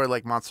them in a door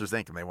like Monsters,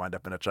 Inc., and they wind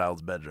up in a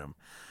child's bedroom.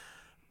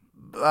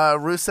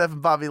 Rusev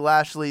and Bobby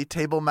Lashley,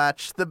 table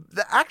match.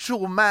 The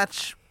actual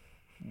match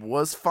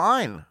was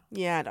fine.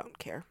 Yeah, I don't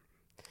care.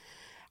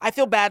 I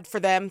feel bad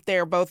for them.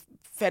 They're both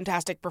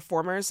fantastic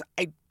performers.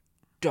 I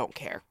don't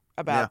care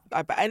about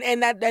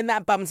and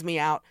that bums me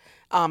out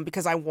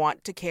because I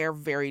want to care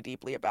very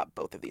deeply about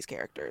both of these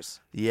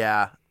characters.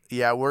 Yeah.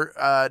 We're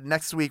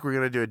next week we're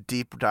gonna do a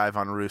deep dive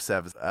on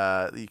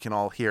Rusev. You can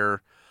all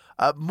hear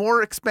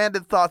more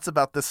expanded thoughts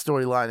about this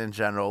storyline in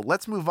general.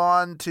 Let's move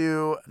on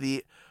to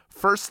the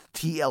first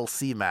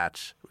TLC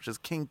match, which is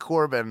King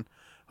Corbin,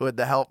 who had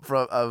the help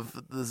of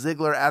the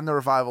Ziggler and the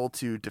Revival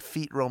to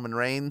defeat Roman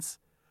Reigns.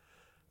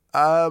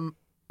 I don't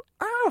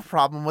have a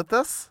problem with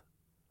this.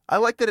 I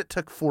like that it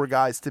took 4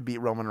 guys to beat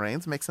Roman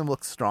Reigns. Makes him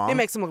look strong. It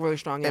makes him look really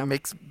strong, yeah. It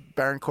makes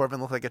Baron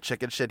Corbin look like a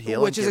chicken shit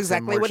heel. Which is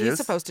exactly what he's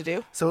supposed to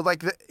do. So,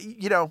 like, at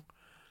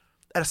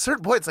a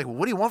certain point, it's like,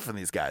 what do you want from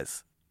these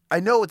guys? I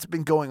know it's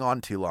been going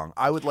on too long.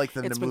 I would like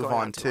them to move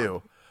on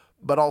too.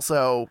 But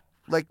also,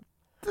 like,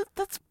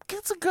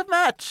 it's a good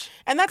match.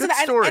 And that's good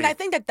story. And I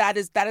think that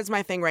is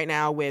my thing right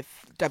now with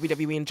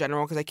WWE in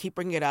general, because I keep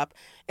bringing it up.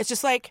 It's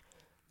just like,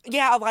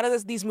 yeah, a lot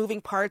of these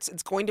moving parts,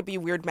 it's going to be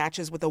weird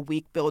matches with a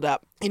weak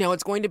build-up.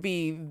 It's going to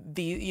be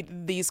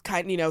these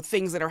kind,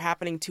 things that are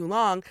happening too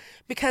long,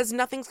 because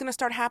nothing's going to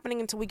start happening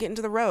until we get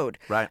into the road.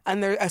 Right.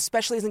 And there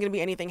especially isn't going to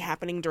be anything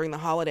happening during the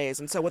holidays.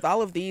 And so with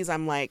all of these,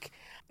 I'm like,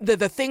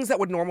 the things that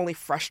would normally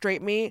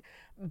frustrate me,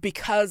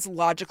 because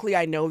logically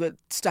I know that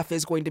stuff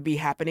is going to be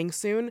happening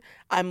soon,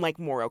 I'm like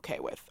more okay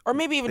with. Or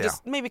maybe even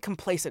just maybe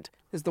complacent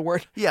is the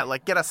word. Yeah,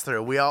 like get us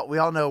through. We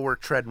all know we're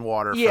treading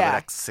water for the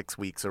next 6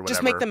 weeks or whatever.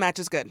 Just make the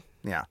matches good.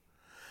 Yeah.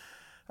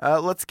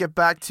 Let's get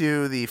back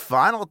to the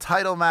final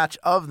title match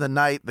of the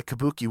night. The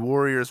Kabuki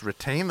Warriors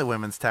retain the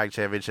Women's Tag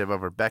Championship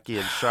over Becky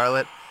and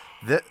Charlotte.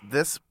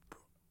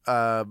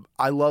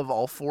 I love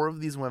all 4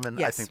 of these women.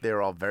 Yes. I think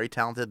they're all very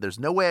talented. There's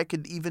no way I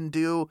could even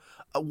do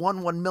a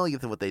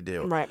 1/1,000,000th of what they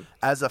do. Right.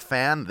 As a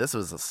fan, this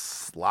was a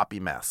sloppy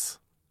mess.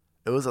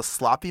 It was a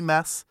sloppy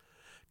mess.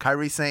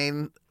 Kairi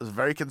Sane was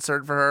very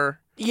concerned for her.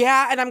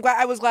 Yeah, and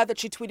I was glad that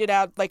she tweeted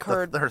out like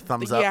her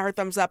thumbs up. Yeah, her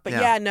thumbs up.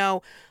 But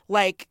no,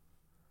 like,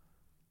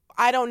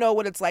 I don't know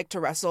what it's like to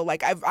wrestle.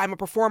 Like, I'm a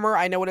performer.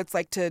 I know what it's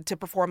like to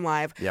perform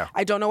live. Yeah.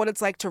 I don't know what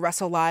it's like to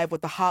wrestle live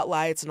with the hot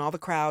lights and all the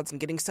crowds and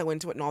getting so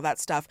into it and all that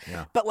stuff.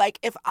 Yeah. But, like,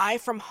 if I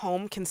from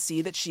home can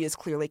see that she is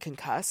clearly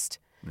concussed,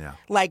 yeah,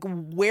 like,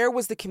 where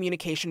was the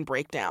communication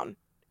breakdown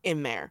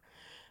in there?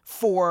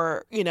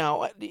 For,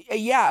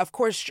 of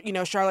course,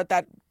 Charlotte,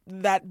 that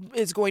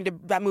move's going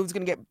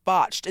to get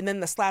botched. And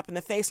then the slap in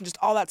the face and just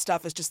all that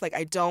stuff is just like,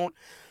 I don't.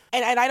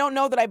 And I don't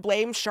know that I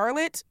blame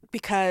Charlotte,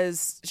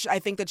 because I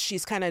think that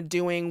she's kind of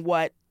doing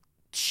what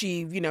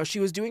she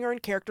was doing her in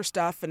character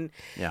stuff and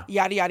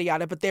yada, yada,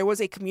 yada. But there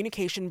was a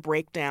communication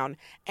breakdown.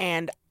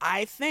 And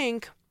I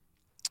think,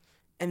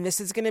 and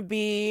this is going to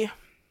be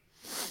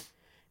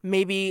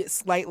maybe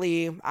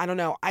slightly, I don't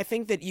know, I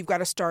think that you've got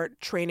to start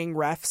training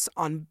refs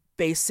on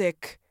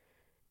basic,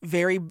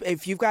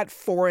 if you've got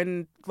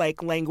foreign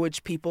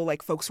language people,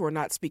 like folks who are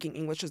not speaking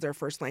English as their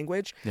first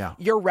language,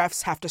 your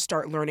refs have to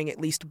start learning at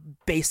least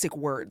basic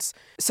words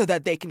so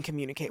that they can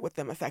communicate with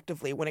them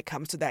effectively when it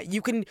comes to that.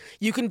 You can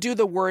do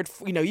the word,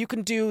 you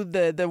can do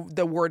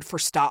the word for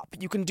stop.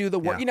 You can do the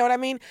word, you know what I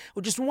mean?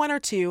 Well, just 1 or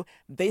 2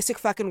 basic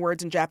fucking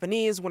words in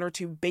Japanese, 1 or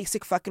 2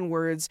 basic fucking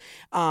words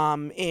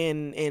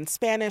in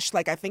Spanish.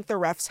 Like, I think the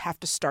refs have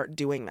to start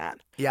doing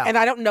that. Yeah. And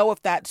I don't know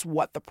if that's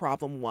what the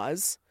problem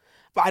was.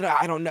 But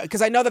I don't know,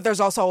 because I know that there's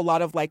also a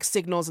lot of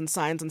signals and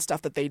signs and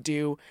stuff that they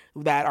do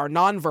that are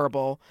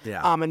nonverbal.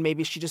 Yeah. And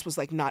maybe she just was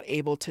not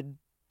able to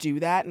do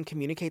that and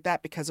communicate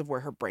that because of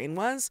where her brain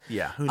was.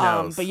 Yeah. Who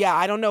knows? But yeah,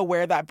 I don't know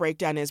where that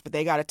breakdown is, but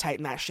they got to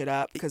tighten that shit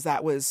up, because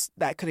that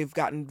could have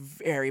gotten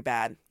very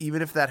bad.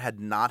 Even if that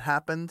had not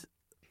happened,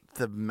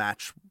 the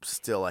match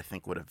still, I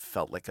think, would have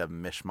felt like a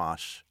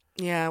mishmash.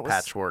 Yeah. It was...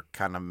 patchwork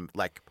kind of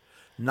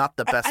not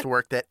the best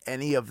work that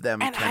any of them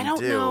can do. I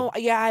don't know.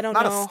 Yeah, I don't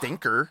know. Not a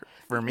stinker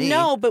for me.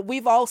 No, but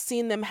we've all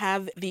seen them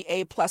have the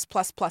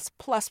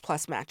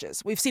A+++++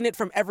 matches. We've seen it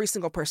from every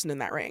single person in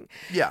that ring.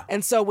 Yeah.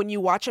 And so when you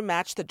watch a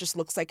match that just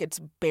looks like it's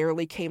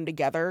barely came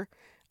together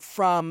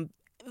from,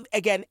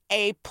 again,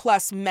 A+,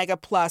 Mega+,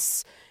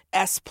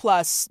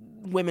 S+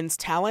 women's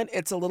talent,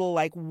 it's a little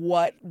like,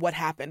 what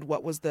happened?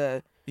 What was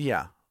the...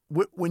 Yeah.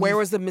 Where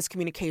was the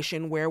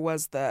miscommunication? Where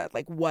was the,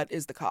 what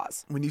is the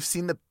cause? When you've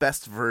seen the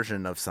best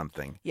version of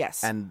something.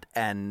 Yes.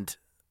 And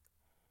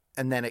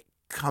and then it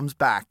comes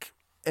back,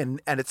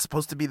 and it's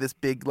supposed to be this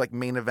big like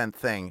main event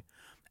thing,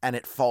 and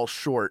it falls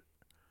short.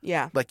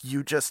 Yeah. Like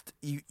you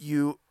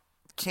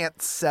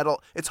can't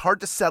settle. It's hard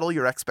to settle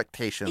your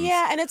expectations.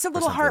 Yeah, and it's a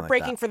little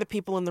heartbreaking like for the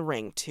people in the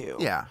ring, too.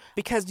 Yeah.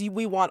 Because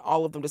we want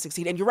all of them to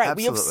succeed. And you're right.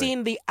 Absolutely. We have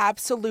seen the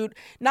absolute,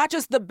 not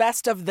just the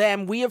best of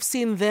them, we have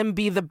seen them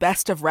be the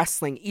best of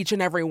wrestling, each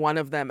and every one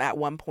of them at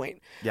one point.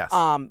 Yes.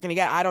 And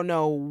again, I don't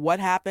know what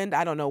happened.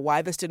 I don't know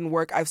why this didn't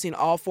work. I've seen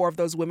all 4 of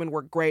those women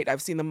work great.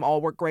 I've seen them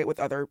all work great with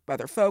other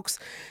folks.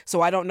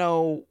 So I don't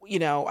know,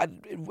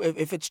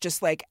 if it's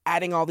just like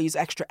adding all these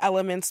extra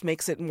elements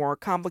makes it more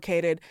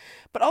complicated.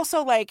 But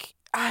also like,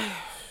 I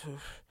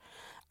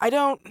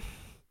don't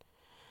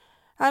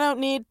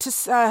need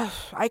to.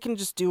 I can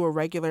just do a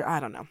regular. I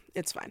don't know.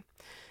 It's fine.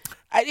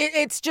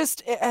 It's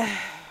just.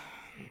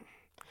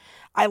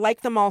 I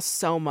like them all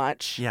so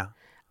much. Yeah.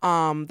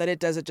 That it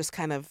does. It just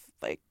kind of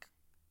like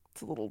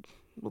it's a little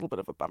bit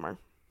of a bummer.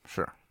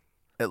 Sure.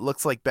 It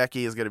looks like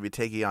Becky is going to be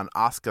taking on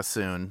Asuka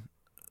soon.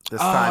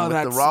 This time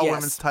with the Raw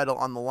Women's title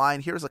on the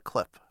line. Here's a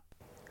clip.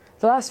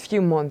 The last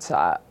few months,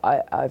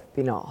 I've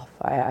been off.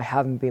 I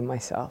haven't been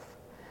myself.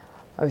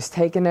 I was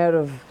taken out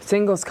of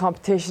singles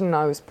competition and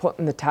I was put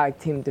in the tag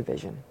team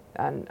division.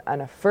 And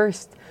at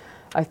first,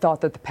 I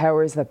thought that the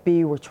powers that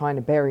be were trying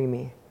to bury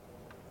me.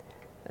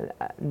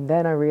 And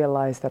then I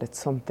realized that it's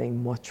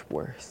something much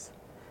worse.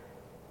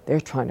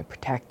 They're trying to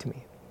protect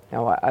me.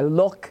 Now, I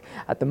look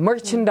at the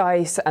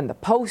merchandise and the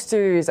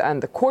posters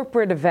and the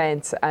corporate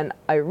events, and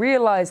I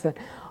realize that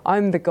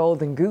I'm the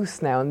golden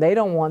goose now, and they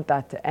don't want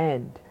that to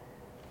end.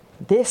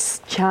 This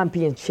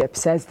championship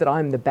says that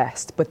I'm the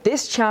best, but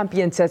this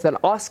champion says that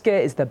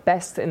Asuka is the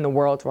best in the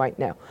world right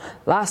now.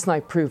 Last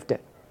night proved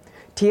it.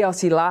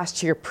 TLC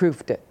last year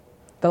proved it.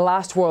 The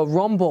last Royal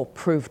Rumble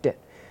proved it.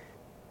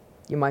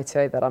 You might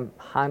say that I'm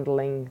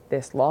handling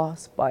this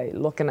loss by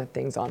looking at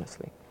things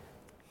honestly.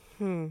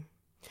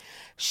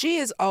 She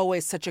is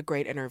always such a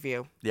great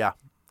interview. Yeah.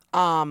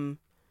 And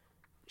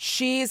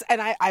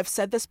I've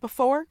said this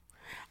before.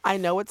 I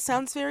know it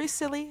sounds very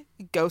silly.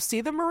 Go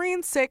see the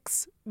Marine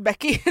 6.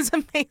 Becky is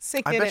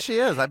amazing in it. I bet she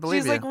is. I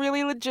believe She's like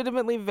really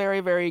legitimately very,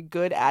 very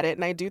good at it.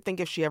 And I do think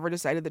if she ever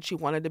decided that she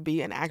wanted to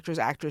be an actress,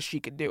 she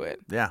could do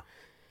it. Yeah.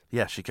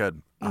 Yeah, she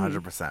could.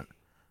 100%.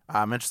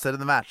 I'm interested in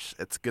the match.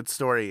 It's a good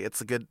story. That's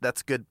a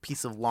good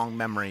piece of long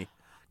memory.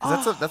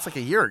 'Cause that's like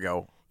a year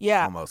ago.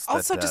 Yeah. Almost.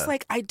 Also, just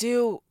like if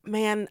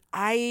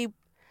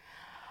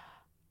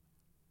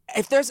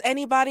there's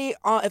any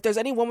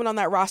woman on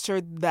that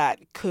roster that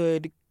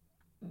could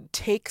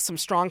take some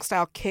strong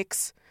style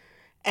kicks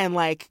and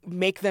like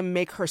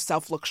make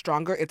herself look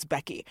stronger, it's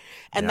Becky.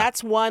 And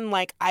that's one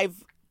like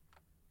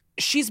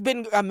she's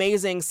been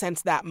amazing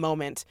since that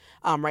moment,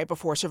 right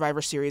before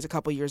Survivor Series a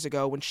couple years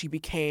ago when she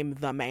became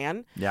the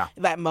man. Yeah.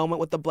 That moment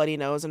with the bloody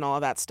nose and all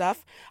of that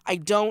stuff. I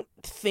don't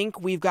think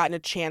we've gotten a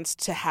chance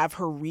to have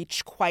her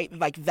reach quite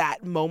like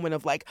that moment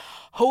of like,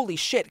 holy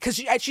shit. Because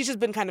she's just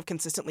been kind of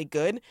consistently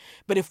good.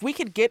 But if we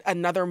could get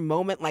another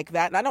moment like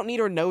that, and I don't need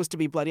her nose to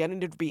be bloody, I don't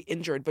need her to be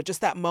injured, but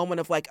just that moment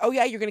of like, oh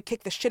yeah, you're going to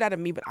kick the shit out of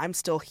me, but I'm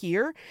still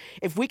here.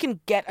 If we can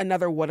get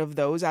another one of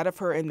those out of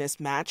her in this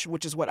match,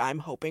 which is what I'm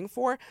hoping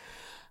for,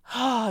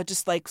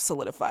 just like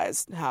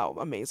solidifies how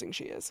amazing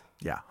she is.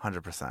 Yeah,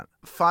 100%.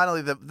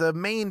 Finally, the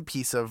main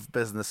piece of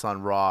business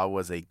on Raw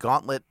was a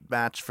gauntlet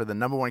match for the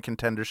 #1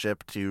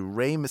 contendership to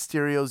Rey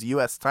Mysterio's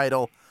U.S.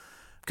 title.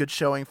 Good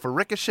showing for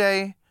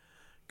Ricochet.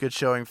 Good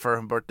showing for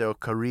Humberto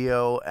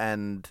Carrillo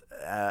and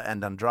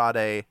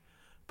Andrade.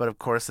 But of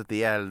course, at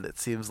the end, it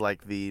seems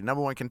like the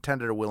 #1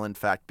 contender will in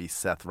fact be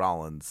Seth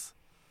Rollins.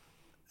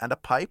 And a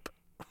pipe.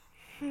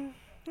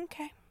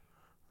 Okay.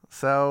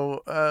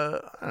 So,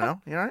 I don't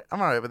know. You all right?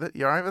 I'm all right with it.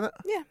 You all right with it?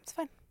 Yeah, it's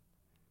fine.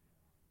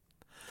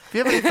 If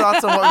you have any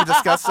thoughts on what we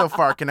discussed so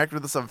far, connect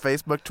with us on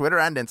Facebook, Twitter,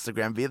 and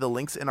Instagram via the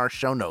links in our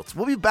show notes.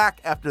 We'll be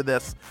back after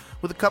this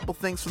with a couple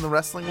things from the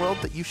wrestling world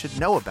that you should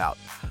know about.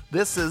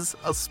 This is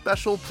a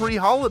special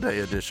pre-holiday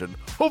edition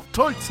of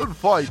Tights and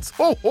Fights.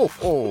 Ho, ho,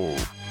 ho!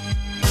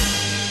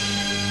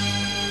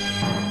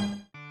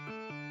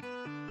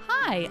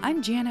 Hi,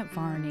 I'm Janet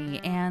Varney,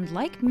 and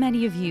like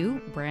many of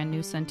you, brand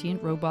new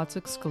sentient robots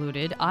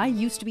excluded, I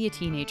used to be a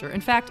teenager.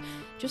 In fact,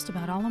 just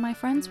about all of my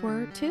friends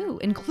were too,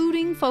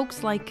 including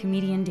folks like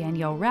comedian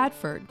Danielle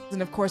Radford.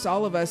 And of course,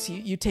 all of us,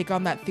 you take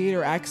on that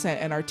theater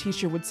accent, and our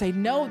teacher would say,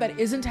 no, that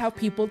isn't how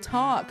people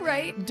talk.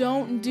 Right.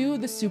 Don't do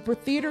the super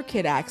theater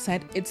kid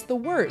accent. It's the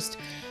worst.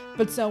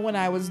 But so when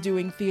I was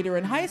doing theater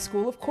in high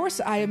school, of course,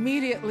 I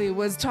immediately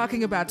was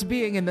talking about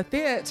being in the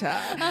theater.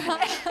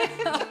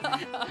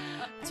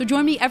 So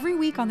join me every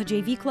week on the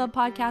JV Club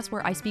podcast,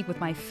 where I speak with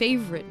my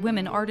favorite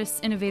women artists,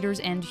 innovators,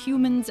 and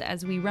humans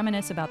as we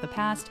reminisce about the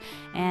past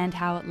and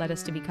how it led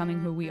us to becoming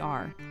who we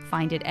are.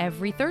 Find it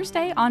every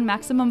Thursday on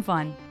Maximum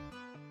Fun.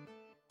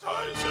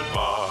 Tights and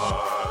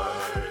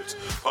Fights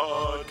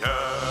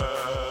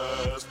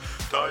podcast.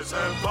 Tights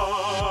and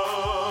Fights.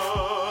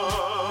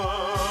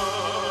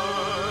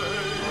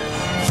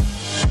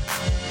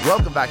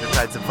 Welcome back to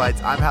Tights and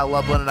Fights. I'm Hal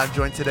Lublin, and I'm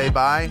joined today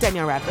by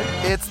Danielle Radford.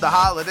 It's the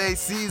holiday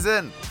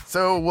season.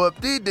 So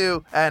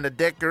whoop-dee-doo and a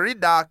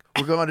dickory-dock.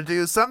 We're going to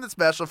do something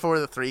special for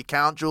the 3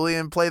 count.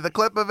 Julian, play the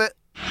clip of it.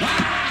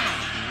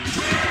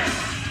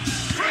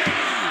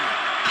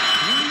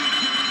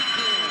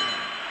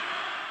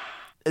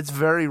 It's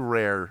very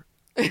rare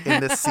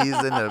in this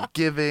season of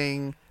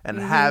giving and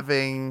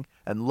having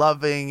and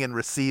loving and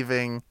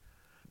receiving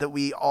that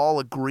we all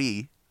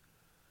agree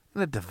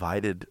in a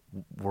divided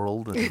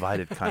world, a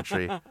divided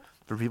country,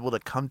 for people to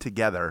come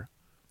together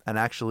and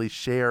actually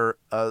share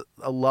a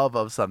love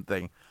of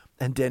something.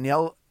 And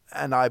Danielle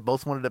and I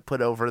both wanted to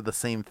put over the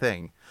same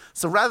thing.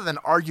 So rather than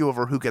argue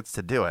over who gets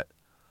to do it,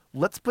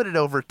 let's put it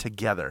over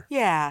together.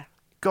 Yeah.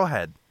 Go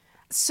ahead.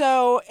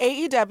 So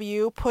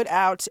AEW put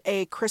out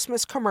a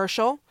Christmas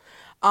commercial.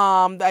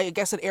 I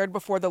guess it aired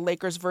before the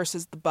Lakers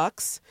versus the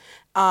Bucks.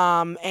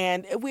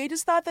 And we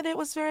just thought that it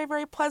was very,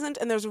 very pleasant.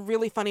 And there's a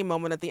really funny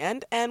moment at the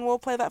end. And we'll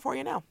play that for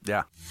you now.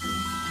 Yeah.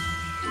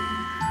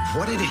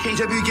 What did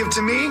AEW give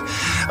to me?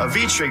 A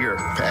V-trigger,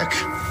 Peck.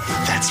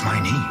 That's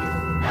my knee.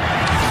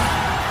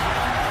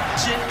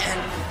 Gin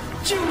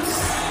and juice.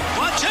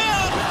 Watch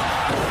out!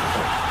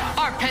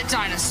 Our pet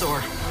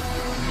dinosaur.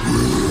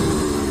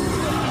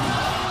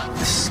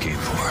 The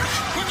skateboard.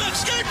 Where's that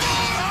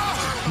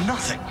skateboard?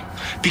 Nothing.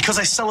 Because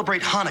I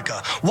celebrate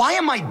Hanukkah. Why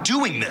am I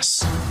doing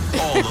this?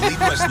 All Elite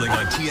Wrestling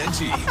on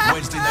TNT.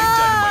 Wednesday Night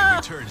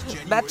Dynamite returns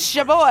January. That's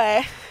your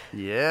boy.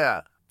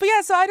 Yeah. But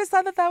yeah, so I just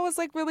thought that was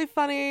like really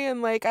funny,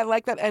 and like I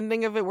like that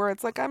ending of it where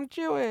it's like I'm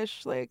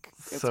Jewish, like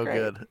it's so great.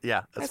 Good.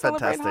 Yeah, it's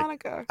celebrate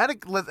fantastic. Hanukkah. And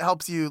it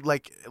helps you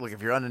like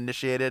if you're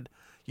uninitiated,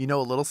 you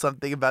know a little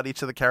something about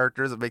each of the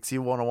characters. It makes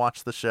you want to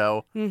watch the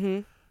show.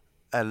 Mm-hmm.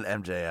 And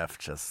MJF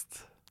just.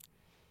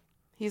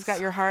 He's got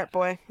your heart,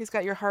 boy. He's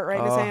got your heart right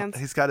in his hands.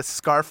 He's got a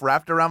scarf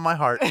wrapped around my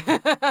heart.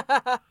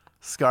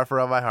 Scarf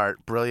around my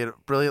heart. Brilliant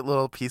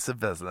little piece of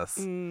business.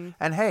 And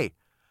hey,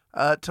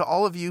 to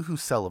all of you who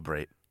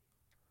celebrate,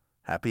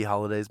 happy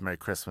holidays, Merry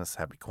Christmas,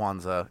 Happy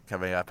Kwanzaa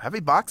coming up. Happy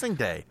Boxing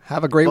Day.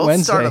 Have a great Both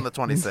Wednesday. Start on the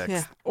 26th.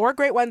 Yeah. Or a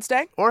great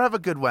Wednesday. Or have a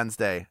good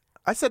Wednesday.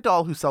 I said to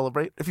all who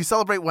celebrate, if you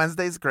celebrate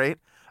Wednesdays, great.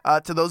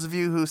 To those of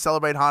you who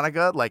celebrate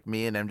Hanukkah, like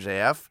me and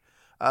MJF,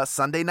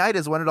 Sunday night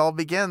is when it all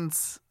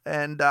begins.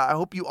 And I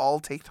hope you all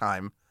take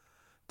time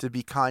to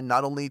be kind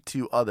not only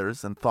to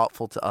others and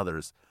thoughtful to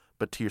others,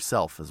 but to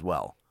yourself as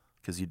well,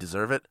 because you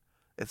deserve it.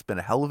 It's been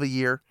a hell of a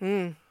year.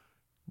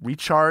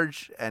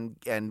 Recharge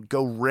and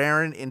go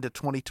raring into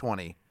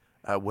 2020,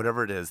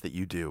 whatever it is that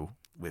you do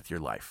with your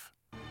life.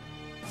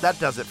 That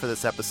does it for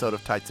this episode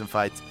of Tights and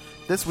Fights.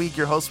 This week,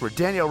 your hosts were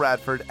Danielle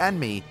Radford and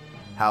me,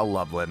 Hal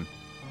Lublin,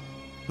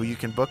 who you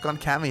can book on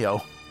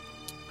Cameo.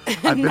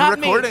 I've been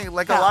recording, a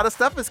lot of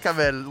stuff has come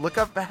in. Look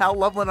up Hal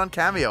Lublin on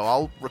Cameo.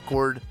 I'll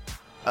record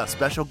a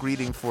special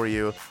greeting for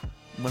you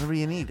whenever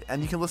you need.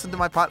 And you can listen to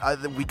my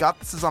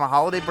this is on a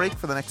holiday break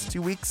for the next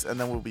 2 weeks, and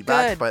then we'll be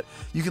back. Good. But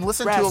you can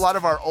listen to a lot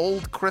of our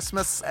old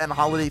Christmas and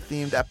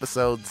holiday-themed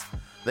episodes.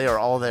 They are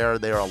all there.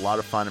 They are a lot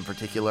of fun. In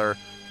particular,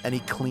 any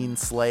Clean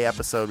Slay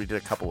episode. We did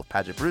a couple with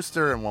Paget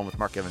Brewster and one with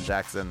Mark Evan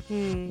Jackson.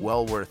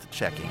 Well worth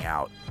checking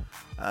out.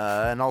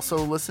 And also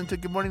listen to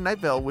Good Morning Night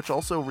Vale, which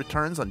also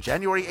returns on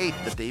January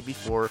 8th, the day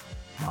before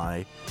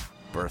my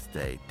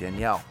birthday.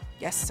 Danielle.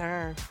 Yes,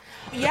 sir.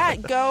 Yeah,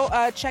 go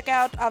check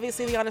out,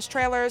 obviously, the Honest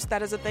Trailers.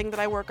 That is a thing that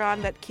I work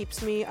on that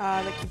keeps me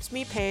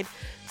paid.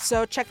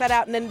 So check that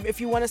out. And then if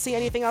you want to see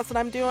anything else that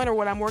I'm doing or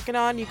what I'm working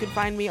on, you can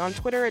find me on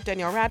Twitter at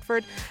Danielle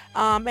Radford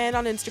and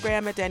on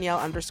Instagram at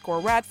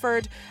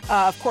Danielle_Radford.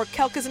 Of course,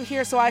 Kelk isn't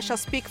here, so I shall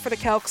speak for the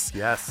Kelks.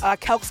 Yes.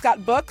 Kelk's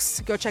got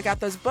books. Go check out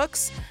those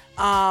books.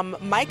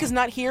 Mike is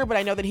not here, but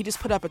I know that he just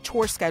put up a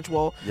tour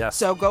schedule. Yes.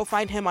 So go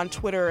find him on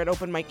Twitter at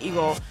Open Mike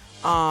Eagle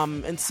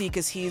and see,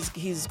 because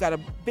he's got a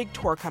big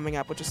tour coming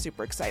up, which is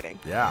super exciting.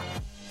 Yeah.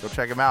 Go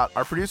check him out.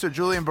 Our producer,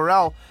 Julian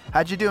Burrell,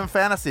 how'd you do in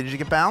fantasy? Did you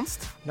get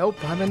bounced? Nope,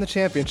 I'm in the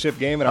championship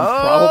game, and I'm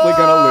probably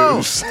going to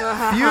lose.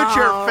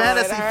 Future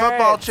fantasy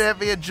football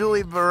champion,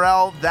 Julian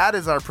Burrell. That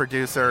is our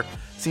producer.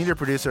 Senior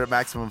producer at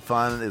Maximum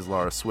Fun is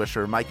Laura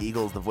Swisher. Mike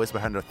Eagle is the voice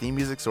behind our theme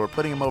music, so we're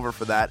putting him over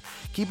for that.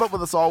 Keep up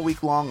with us all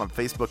week long on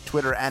Facebook,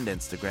 Twitter, and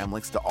Instagram.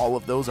 Links to all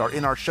of those are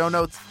in our show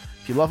notes.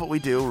 If you love what we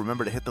do,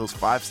 remember to hit those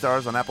 5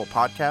 stars on Apple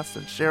Podcasts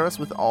and share us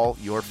with all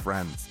your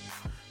friends.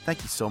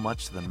 Thank you so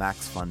much to the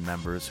Max Fun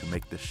members who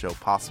make this show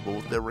possible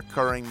with their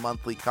recurring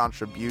monthly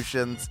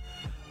contributions.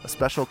 A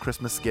special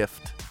Christmas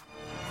gift,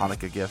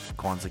 Hanukkah gift,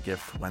 Kwanzaa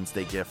gift,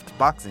 Wednesday gift,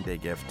 Boxing Day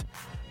gift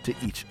to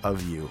each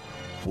of you.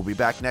 We'll be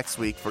back next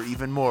week for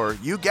even more,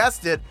 you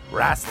guessed it,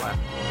 wrestling.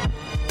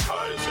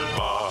 Tights and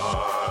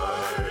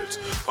Fights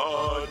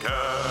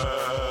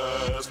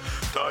Podcast.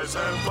 Tights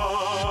and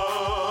Fights.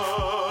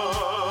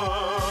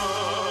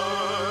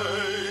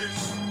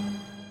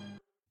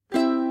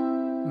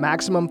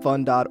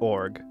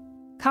 MaximumFun.org.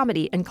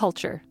 Comedy and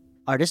culture.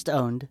 Artist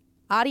owned.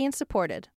 Audience supported.